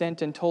 and she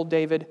sent and told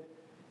David,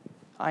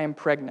 I am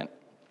pregnant.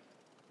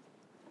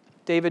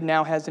 David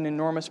now has an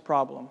enormous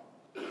problem.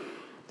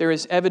 There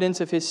is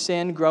evidence of his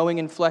sin growing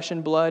in flesh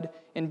and blood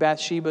in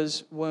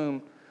Bathsheba's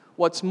womb.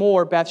 What's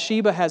more,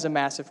 Bathsheba has a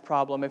massive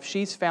problem. If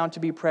she's found to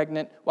be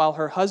pregnant while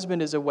her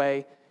husband is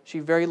away, she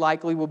very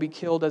likely will be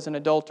killed as an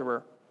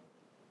adulterer.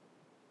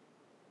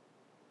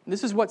 And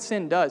this is what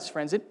sin does,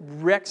 friends. It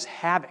wreaks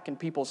havoc in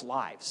people's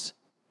lives.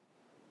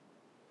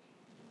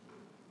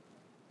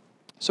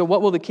 So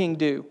what will the king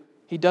do?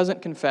 He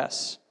doesn't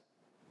confess.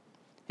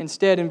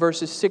 Instead, in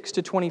verses 6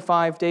 to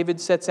 25, David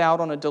sets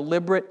out on a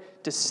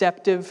deliberate,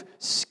 deceptive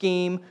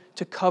scheme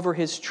to cover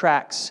his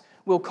tracks.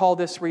 We'll call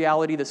this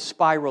reality the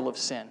spiral of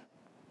sin.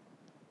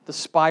 The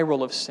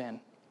spiral of sin.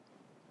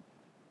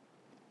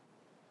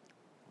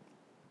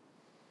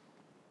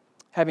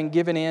 Having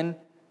given in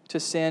to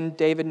sin,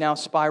 David now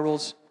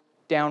spirals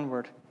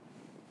downward.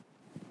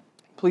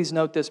 Please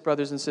note this,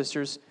 brothers and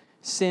sisters.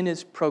 Sin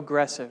is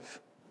progressive.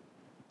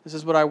 This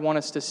is what I want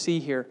us to see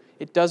here.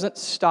 It doesn't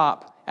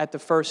stop at the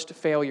first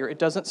failure. It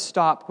doesn't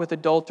stop with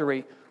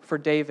adultery for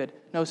David.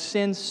 No,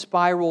 sin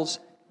spirals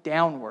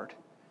downward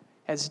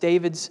as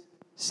David's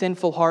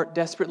sinful heart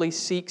desperately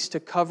seeks to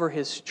cover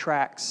his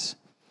tracks.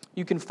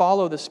 You can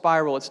follow the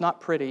spiral. It's not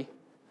pretty,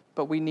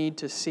 but we need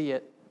to see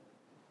it.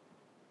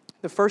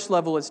 The first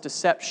level is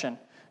deception.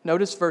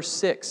 Notice verse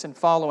 6 and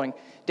following.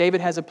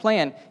 David has a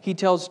plan. He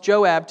tells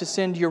Joab to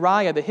send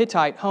Uriah the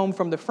Hittite home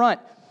from the front.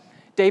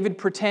 David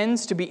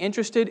pretends to be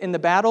interested in the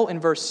battle in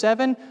verse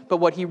 7, but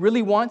what he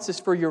really wants is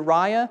for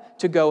Uriah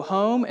to go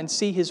home and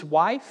see his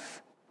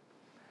wife.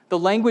 The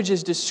language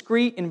is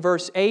discreet in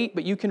verse 8,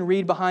 but you can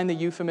read behind the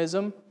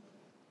euphemism.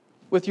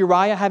 With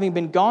Uriah having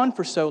been gone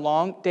for so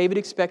long, David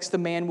expects the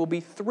man will be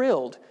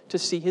thrilled to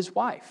see his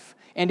wife.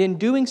 And in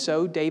doing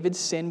so, David's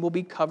sin will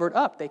be covered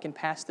up. They can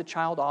pass the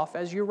child off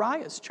as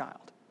Uriah's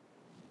child.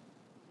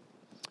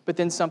 But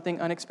then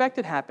something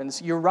unexpected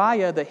happens.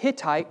 Uriah the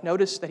Hittite,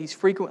 notice that he's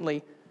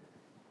frequently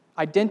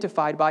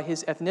identified by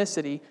his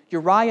ethnicity.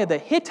 Uriah the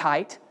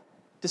Hittite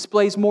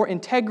displays more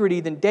integrity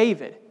than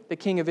David, the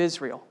king of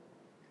Israel.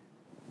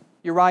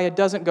 Uriah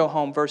doesn't go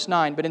home, verse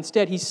 9, but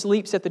instead he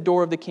sleeps at the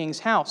door of the king's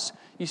house.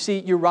 You see,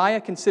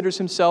 Uriah considers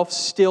himself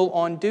still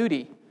on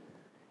duty.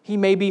 He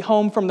may be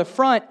home from the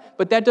front,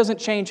 but that doesn't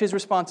change his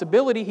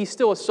responsibility. He's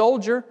still a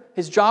soldier.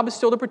 His job is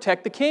still to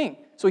protect the king.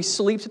 So he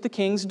sleeps at the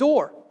king's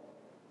door.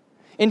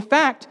 In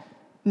fact,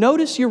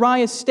 notice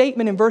Uriah's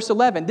statement in verse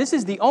 11. This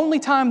is the only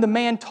time the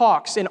man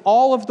talks in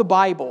all of the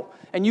Bible,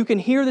 and you can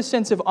hear the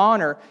sense of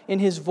honor in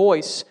his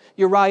voice.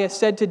 Uriah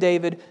said to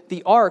David,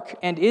 "The ark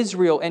and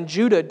Israel and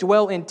Judah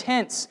dwell in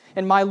tents,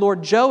 and my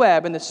lord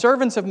Joab and the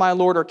servants of my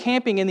lord are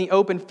camping in the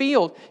open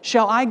field.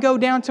 Shall I go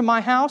down to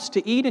my house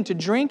to eat and to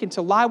drink and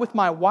to lie with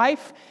my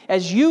wife?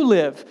 As you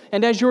live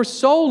and as your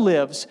soul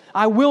lives,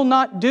 I will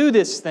not do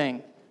this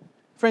thing."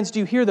 Friends, do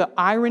you hear the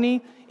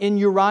irony in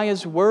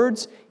Uriah's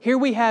words? Here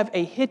we have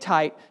a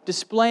Hittite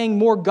displaying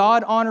more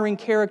God-honoring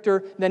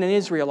character than an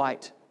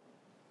Israelite.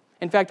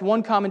 In fact,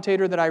 one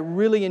commentator that I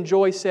really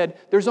enjoy said,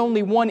 there's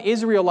only one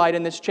Israelite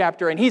in this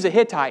chapter, and he's a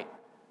Hittite.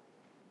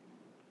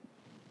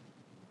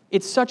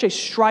 It's such a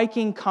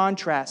striking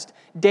contrast.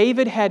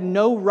 David had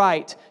no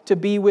right to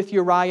be with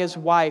Uriah's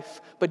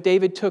wife, but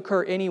David took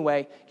her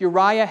anyway.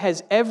 Uriah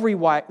has every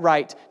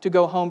right to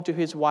go home to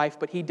his wife,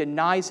 but he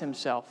denies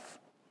himself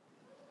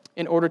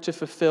in order to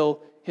fulfill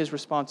his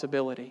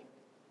responsibility.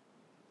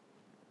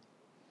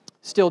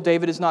 Still,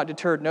 David is not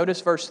deterred.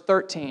 Notice verse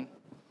 13.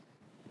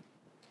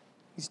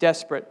 He's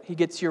desperate. He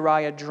gets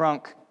Uriah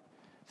drunk,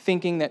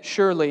 thinking that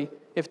surely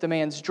if the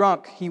man's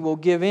drunk, he will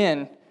give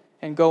in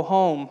and go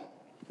home.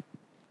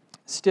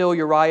 Still,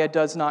 Uriah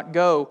does not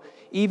go.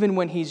 Even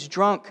when he's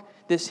drunk,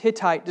 this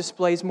Hittite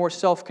displays more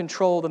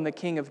self-control than the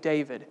king of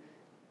David.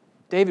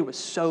 David was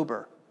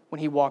sober when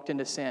he walked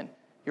into sin.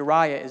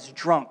 Uriah is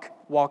drunk,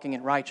 walking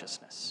in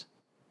righteousness.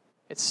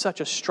 It's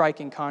such a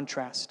striking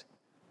contrast.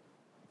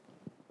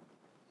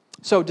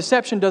 So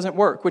deception doesn't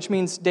work, which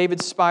means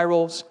David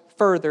spirals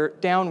further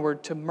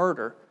downward to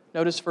murder.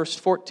 Notice verse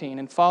 14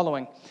 and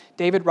following.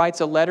 David writes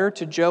a letter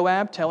to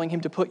Joab telling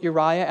him to put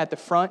Uriah at the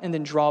front and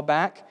then draw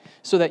back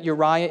so that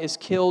Uriah is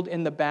killed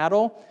in the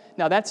battle.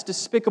 Now that's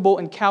despicable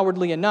and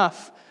cowardly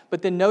enough,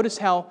 but then notice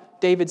how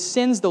David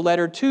sends the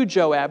letter to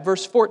Joab.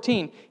 Verse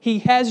 14, he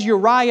has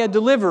Uriah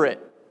deliver it.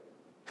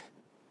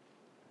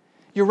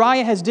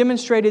 Uriah has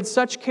demonstrated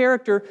such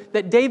character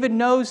that David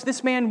knows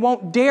this man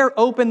won't dare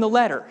open the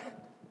letter.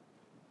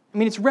 I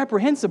mean, it's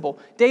reprehensible.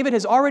 David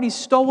has already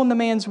stolen the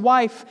man's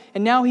wife,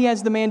 and now he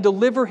has the man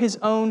deliver his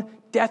own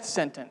death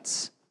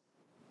sentence.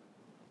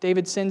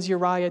 David sends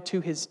Uriah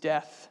to his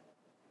death.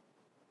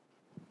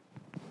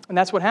 And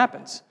that's what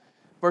happens.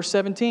 Verse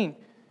 17.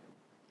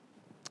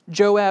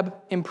 Joab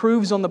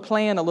improves on the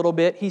plan a little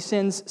bit. He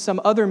sends some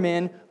other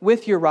men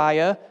with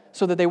Uriah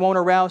so that they won't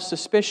arouse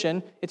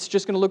suspicion. It's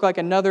just going to look like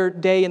another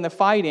day in the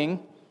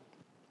fighting,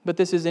 but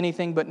this is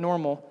anything but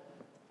normal.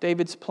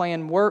 David's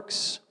plan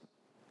works,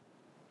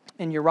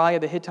 and Uriah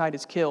the Hittite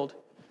is killed.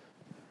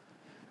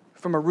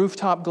 From a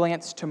rooftop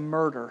glance to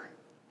murder,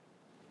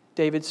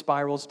 David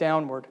spirals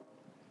downward.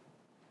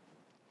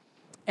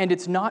 And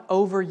it's not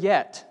over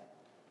yet.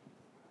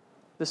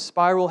 The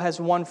spiral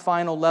has one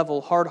final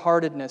level,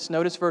 hard-heartedness.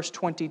 Notice verse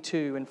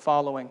 22 and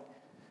following.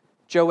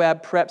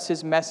 Joab preps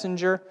his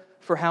messenger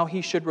for how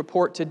he should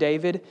report to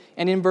David.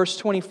 And in verse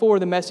 24,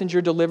 the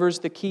messenger delivers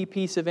the key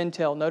piece of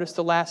intel. Notice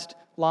the last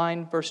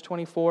line, verse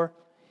 24.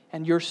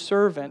 And your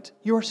servant,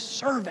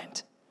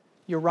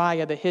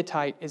 Uriah the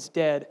Hittite, is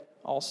dead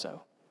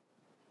also.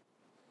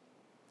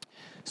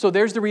 So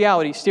there's the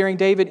reality, staring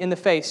David in the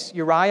face.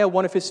 Uriah,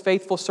 one of his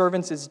faithful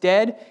servants, is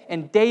dead,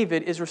 and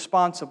David is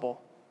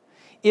responsible.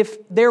 If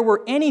there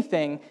were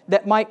anything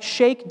that might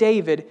shake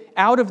David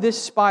out of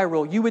this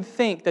spiral, you would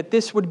think that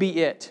this would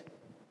be it.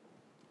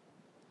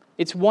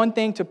 It's one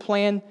thing to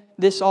plan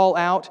this all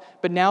out,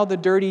 but now the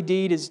dirty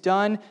deed is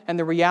done, and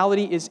the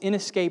reality is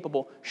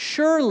inescapable.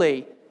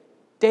 Surely,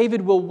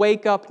 David will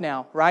wake up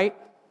now, right?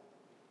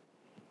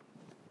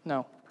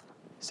 No,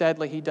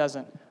 sadly he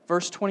doesn't.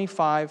 Verse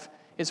 25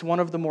 is one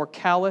of the more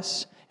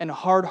callous and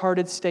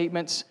hard-hearted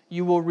statements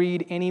you will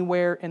read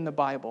anywhere in the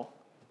Bible.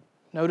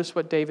 Notice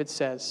what David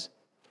says.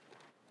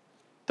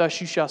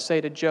 Thus you shall say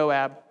to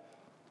Joab,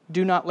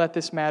 do not let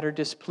this matter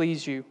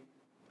displease you,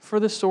 for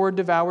the sword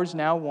devours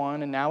now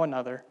one and now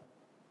another.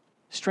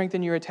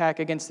 Strengthen your attack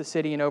against the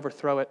city and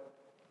overthrow it,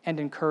 and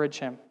encourage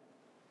him.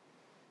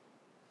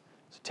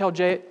 So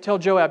tell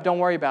Joab, don't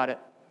worry about it.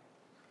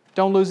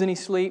 Don't lose any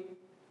sleep.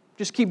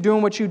 Just keep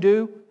doing what you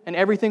do, and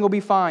everything will be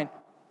fine.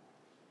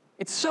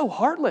 It's so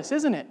heartless,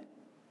 isn't it?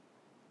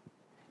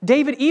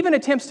 David even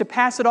attempts to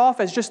pass it off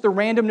as just the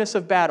randomness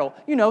of battle.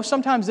 You know,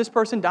 sometimes this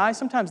person dies,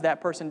 sometimes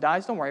that person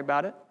dies. Don't worry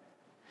about it.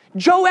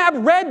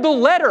 Joab read the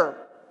letter.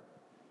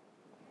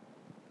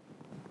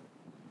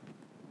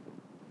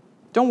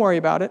 Don't worry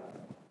about it.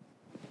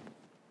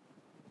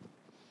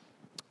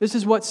 This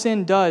is what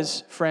sin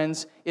does,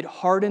 friends. It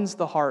hardens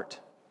the heart.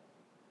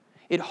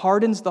 It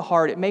hardens the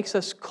heart. It makes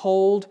us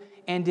cold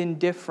and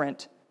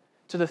indifferent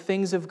to the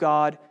things of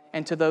God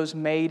and to those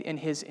made in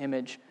His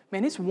image.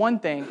 Man, it's one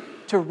thing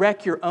to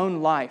wreck your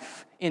own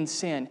life in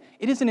sin.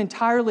 It is an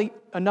entirely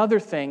another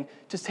thing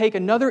to take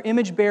another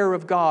image bearer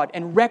of God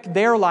and wreck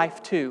their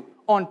life too,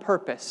 on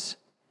purpose.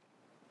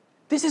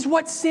 This is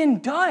what sin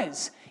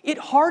does. It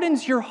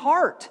hardens your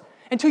heart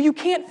until you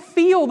can't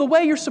feel the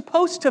way you're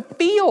supposed to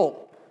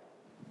feel.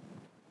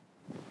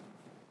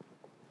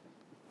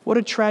 What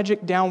a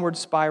tragic downward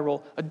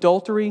spiral.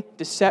 Adultery,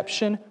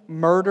 deception,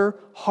 murder,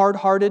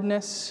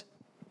 hard-heartedness.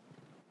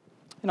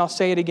 And I'll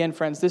say it again,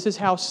 friends. This is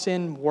how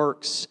sin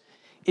works.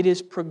 It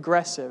is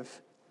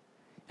progressive,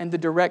 and the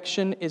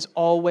direction is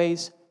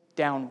always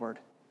downward.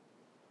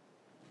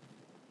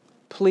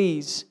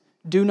 Please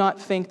do not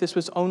think this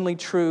was only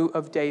true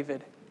of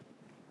David.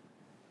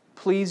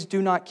 Please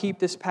do not keep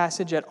this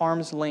passage at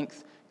arm's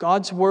length.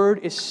 God's word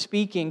is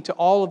speaking to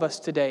all of us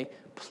today,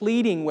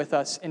 pleading with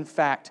us, in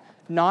fact,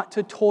 not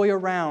to toy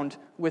around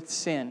with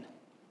sin.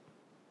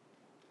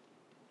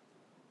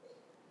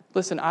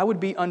 Listen, I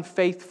would be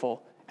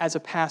unfaithful as a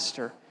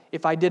pastor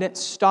if I didn't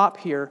stop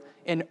here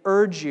and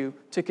urge you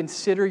to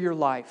consider your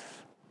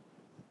life.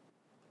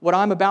 What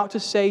I'm about to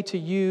say to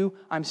you,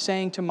 I'm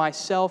saying to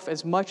myself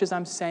as much as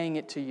I'm saying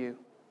it to you.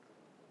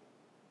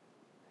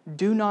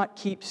 Do not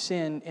keep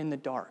sin in the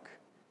dark.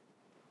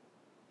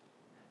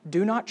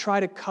 Do not try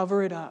to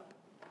cover it up.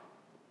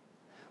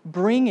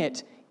 Bring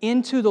it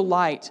into the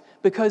light,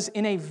 because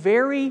in a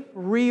very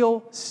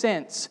real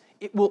sense,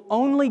 it will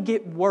only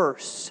get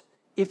worse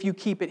if you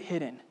keep it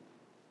hidden.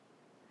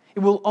 It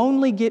will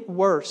only get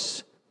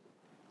worse.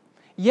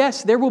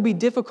 Yes, there will be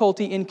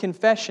difficulty in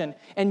confession,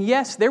 and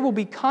yes, there will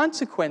be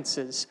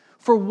consequences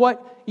for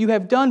what you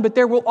have done, but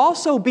there will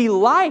also be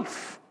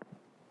life.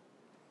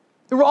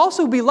 There will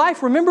also be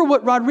life. Remember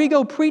what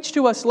Rodrigo preached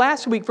to us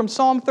last week from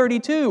Psalm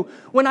 32.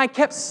 When I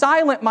kept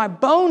silent, my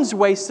bones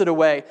wasted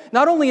away.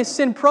 Not only is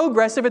sin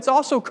progressive, it's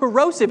also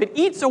corrosive. It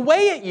eats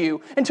away at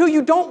you until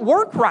you don't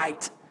work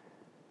right.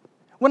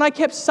 When I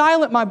kept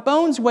silent, my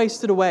bones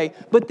wasted away.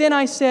 But then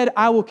I said,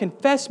 I will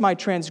confess my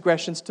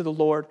transgressions to the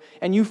Lord,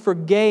 and you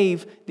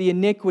forgave the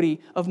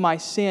iniquity of my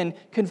sin.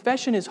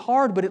 Confession is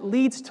hard, but it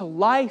leads to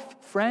life,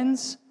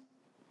 friends.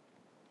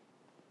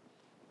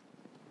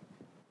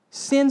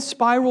 Sin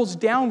spirals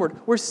downward.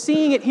 We're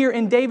seeing it here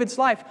in David's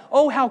life.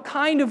 Oh, how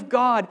kind of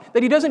God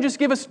that He doesn't just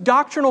give us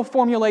doctrinal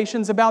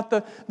formulations about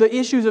the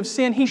issues of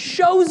sin. He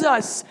shows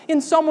us in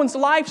someone's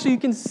life so you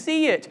can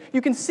see it. You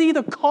can see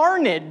the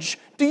carnage.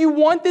 Do you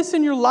want this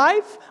in your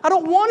life? I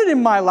don't want it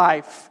in my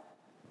life.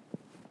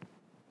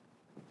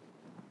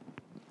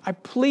 I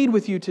plead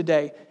with you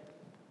today.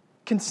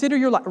 Consider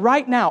your life.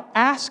 Right now,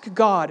 ask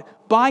God,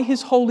 by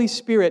His Holy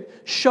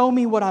Spirit, show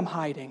me what I'm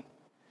hiding.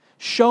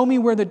 Show me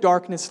where the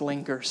darkness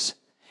lingers,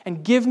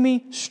 and give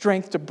me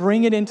strength to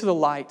bring it into the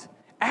light.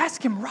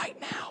 Ask Him right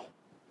now.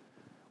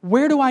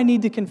 Where do I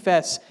need to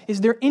confess?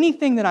 Is there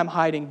anything that I'm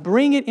hiding?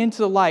 Bring it into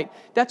the light.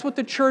 That's what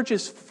the church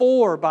is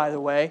for, by the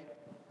way.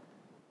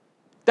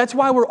 That's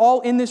why we're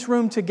all in this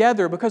room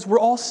together, because we're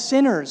all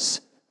sinners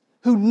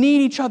who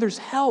need each other's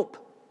help.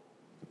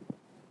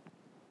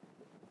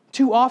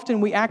 Too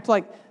often we act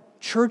like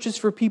church is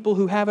for people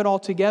who have it all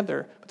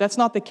together. But that's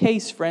not the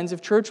case, friends.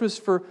 If church was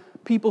for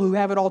people who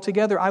have it all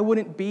together, I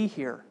wouldn't be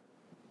here.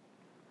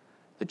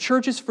 The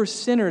church is for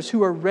sinners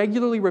who are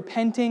regularly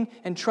repenting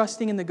and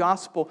trusting in the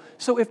gospel.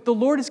 So if the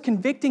Lord is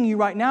convicting you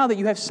right now that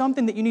you have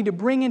something that you need to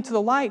bring into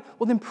the light,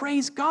 well then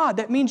praise God.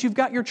 That means you've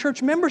got your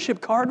church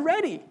membership card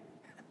ready.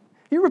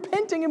 You're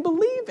repenting and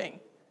believing.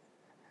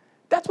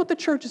 That's what the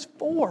church is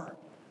for.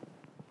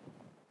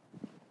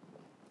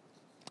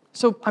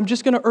 So I'm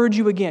just going to urge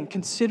you again,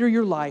 consider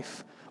your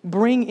life.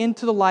 Bring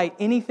into the light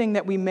anything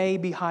that we may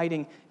be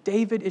hiding.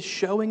 David is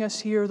showing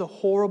us here the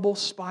horrible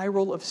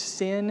spiral of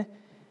sin.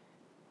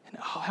 And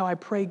how I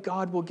pray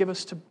God will give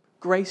us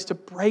grace to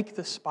break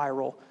the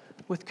spiral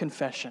with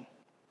confession.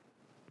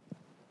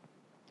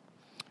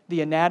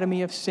 The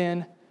anatomy of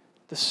sin,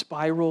 the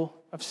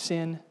spiral of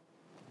sin.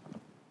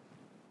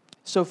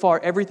 So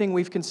far, everything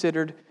we've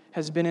considered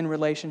has been in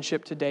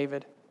relationship to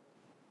David.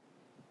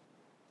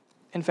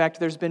 In fact,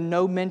 there's been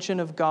no mention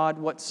of God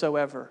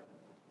whatsoever.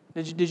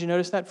 Did you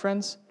notice that,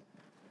 friends?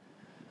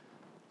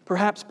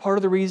 Perhaps part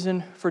of the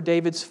reason for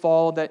David's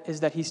fall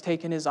is that he's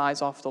taken his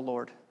eyes off the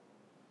Lord.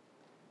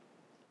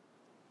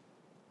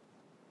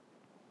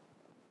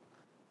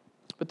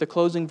 But the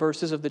closing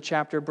verses of the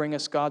chapter bring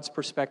us God's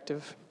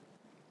perspective.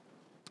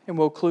 And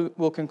we'll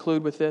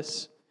conclude with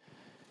this.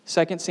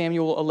 2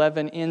 Samuel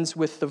 11 ends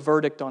with the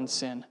verdict on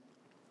sin.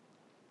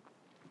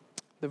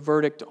 The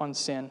verdict on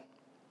sin.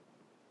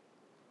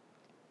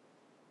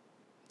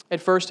 At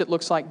first, it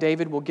looks like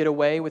David will get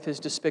away with his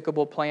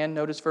despicable plan.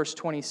 Notice verse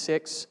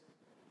 26.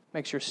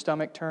 Makes your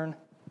stomach turn.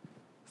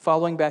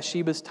 Following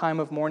Bathsheba's time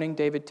of mourning,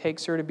 David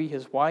takes her to be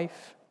his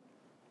wife.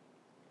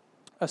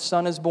 A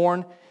son is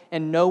born,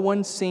 and no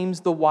one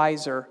seems the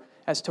wiser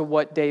as to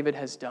what David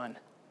has done.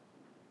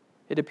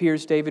 It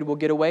appears David will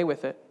get away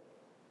with it.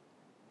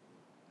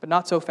 But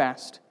not so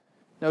fast.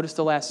 Notice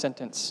the last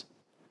sentence.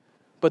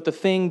 But the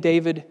thing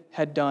David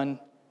had done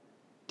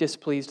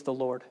displeased the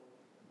Lord.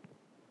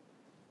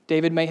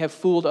 David may have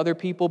fooled other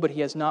people, but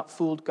he has not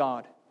fooled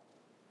God.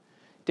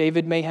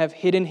 David may have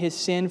hidden his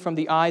sin from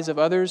the eyes of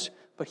others,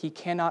 but he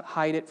cannot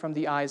hide it from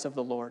the eyes of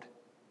the Lord.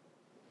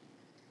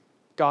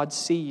 God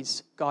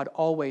sees. God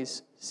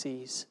always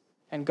sees.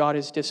 And God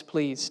is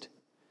displeased.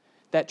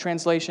 That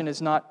translation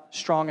is not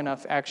strong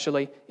enough,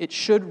 actually. It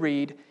should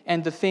read,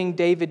 and the thing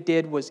David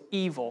did was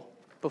evil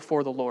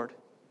before the Lord.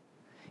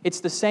 It's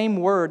the same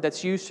word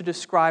that's used to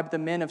describe the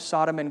men of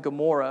Sodom and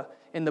Gomorrah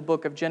in the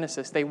book of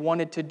Genesis. They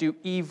wanted to do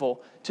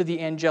evil to the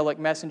angelic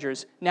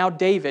messengers. Now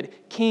David,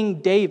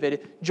 King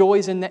David,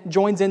 joins in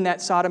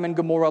that Sodom and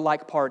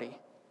Gomorrah-like party.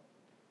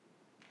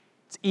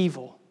 It's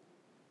evil,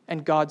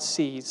 and God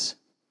sees.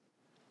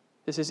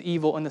 This is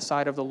evil in the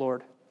sight of the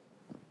Lord.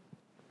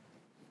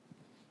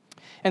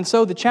 And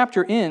so the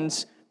chapter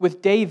ends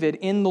with David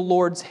in the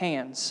Lord's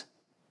hands.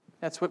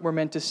 That's what we're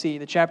meant to see.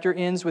 The chapter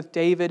ends with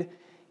David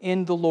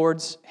in the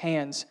Lord's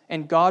hands,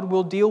 and God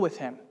will deal with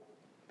him,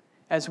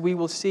 as we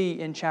will see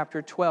in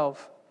chapter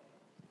 12.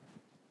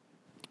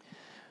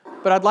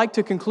 But I'd like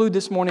to conclude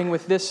this morning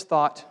with this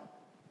thought.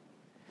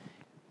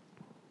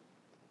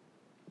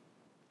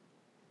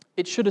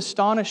 It should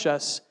astonish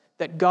us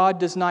that God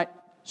does not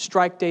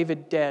strike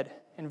David dead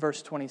in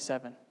verse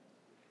 27.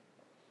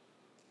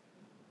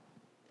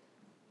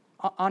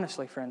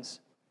 Honestly, friends,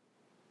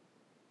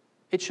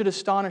 it should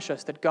astonish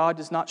us that God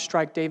does not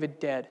strike David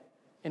dead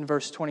in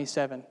verse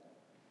 27.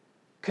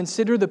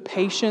 Consider the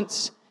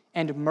patience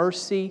and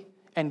mercy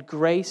and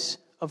grace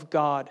of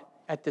God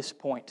at this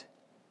point.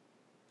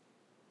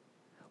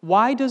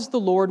 Why does the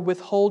Lord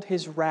withhold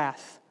His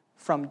wrath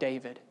from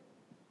David?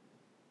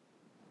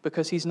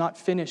 Because He's not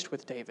finished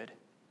with David.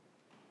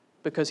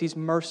 Because He's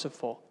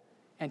merciful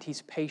and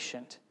He's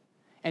patient.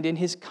 And in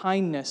His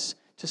kindness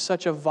to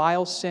such a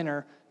vile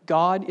sinner,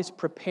 God is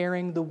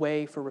preparing the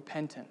way for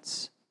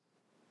repentance.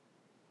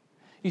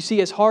 You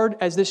see, as hard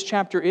as this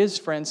chapter is,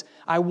 friends,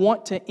 I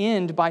want to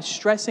end by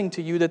stressing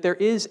to you that there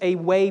is a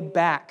way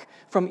back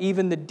from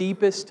even the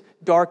deepest,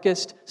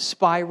 darkest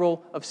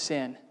spiral of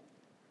sin.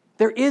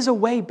 There is a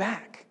way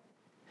back.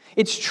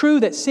 It's true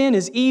that sin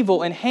is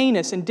evil and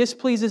heinous and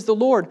displeases the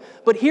Lord,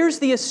 but here's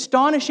the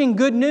astonishing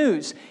good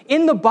news.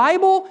 In the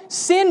Bible,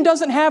 sin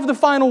doesn't have the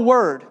final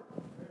word.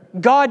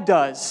 God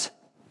does.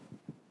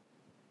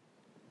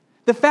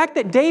 The fact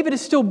that David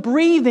is still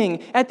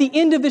breathing at the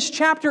end of this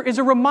chapter is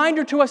a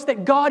reminder to us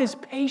that God is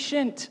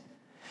patient.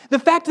 The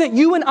fact that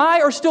you and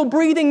I are still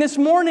breathing this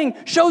morning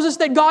shows us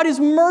that God is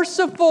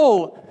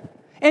merciful.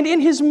 And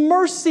in His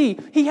mercy,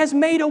 He has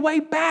made a way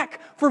back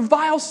for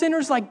vile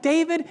sinners like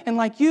David and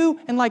like you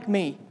and like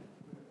me.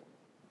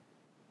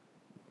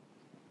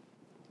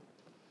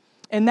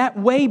 And that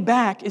way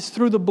back is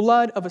through the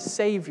blood of a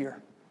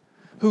Savior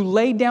who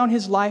laid down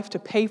His life to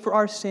pay for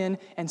our sin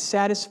and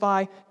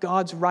satisfy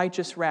God's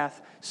righteous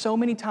wrath. So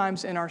many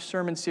times in our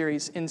sermon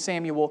series in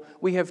Samuel,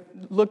 we have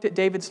looked at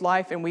David's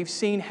life and we've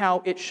seen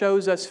how it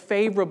shows us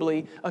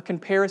favorably a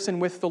comparison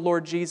with the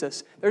Lord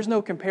Jesus. There's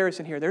no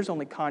comparison here. There's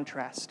only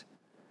contrast.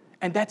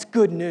 And that's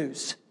good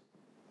news.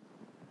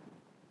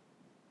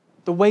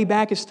 The way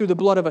back is through the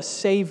blood of a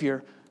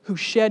Savior who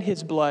shed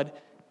His blood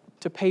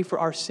to pay for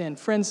our sin.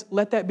 Friends,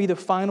 let that be the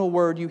final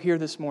word you hear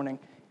this morning.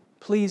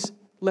 Please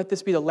let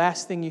this be the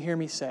last thing you hear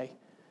me say.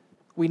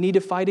 We need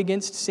to fight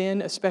against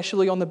sin,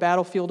 especially on the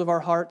battlefield of our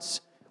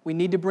hearts. We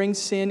need to bring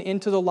sin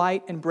into the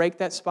light and break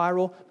that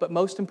spiral. But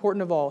most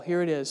important of all,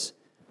 here it is.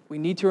 We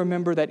need to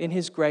remember that in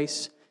His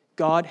grace,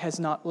 God has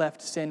not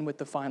left sin with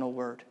the final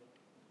word.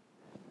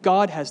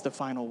 God has the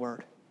final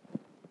word.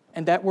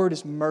 And that word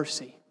is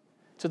mercy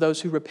to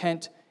those who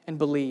repent and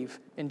believe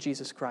in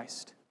Jesus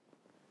Christ.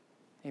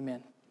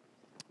 Amen.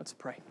 Let's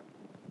pray.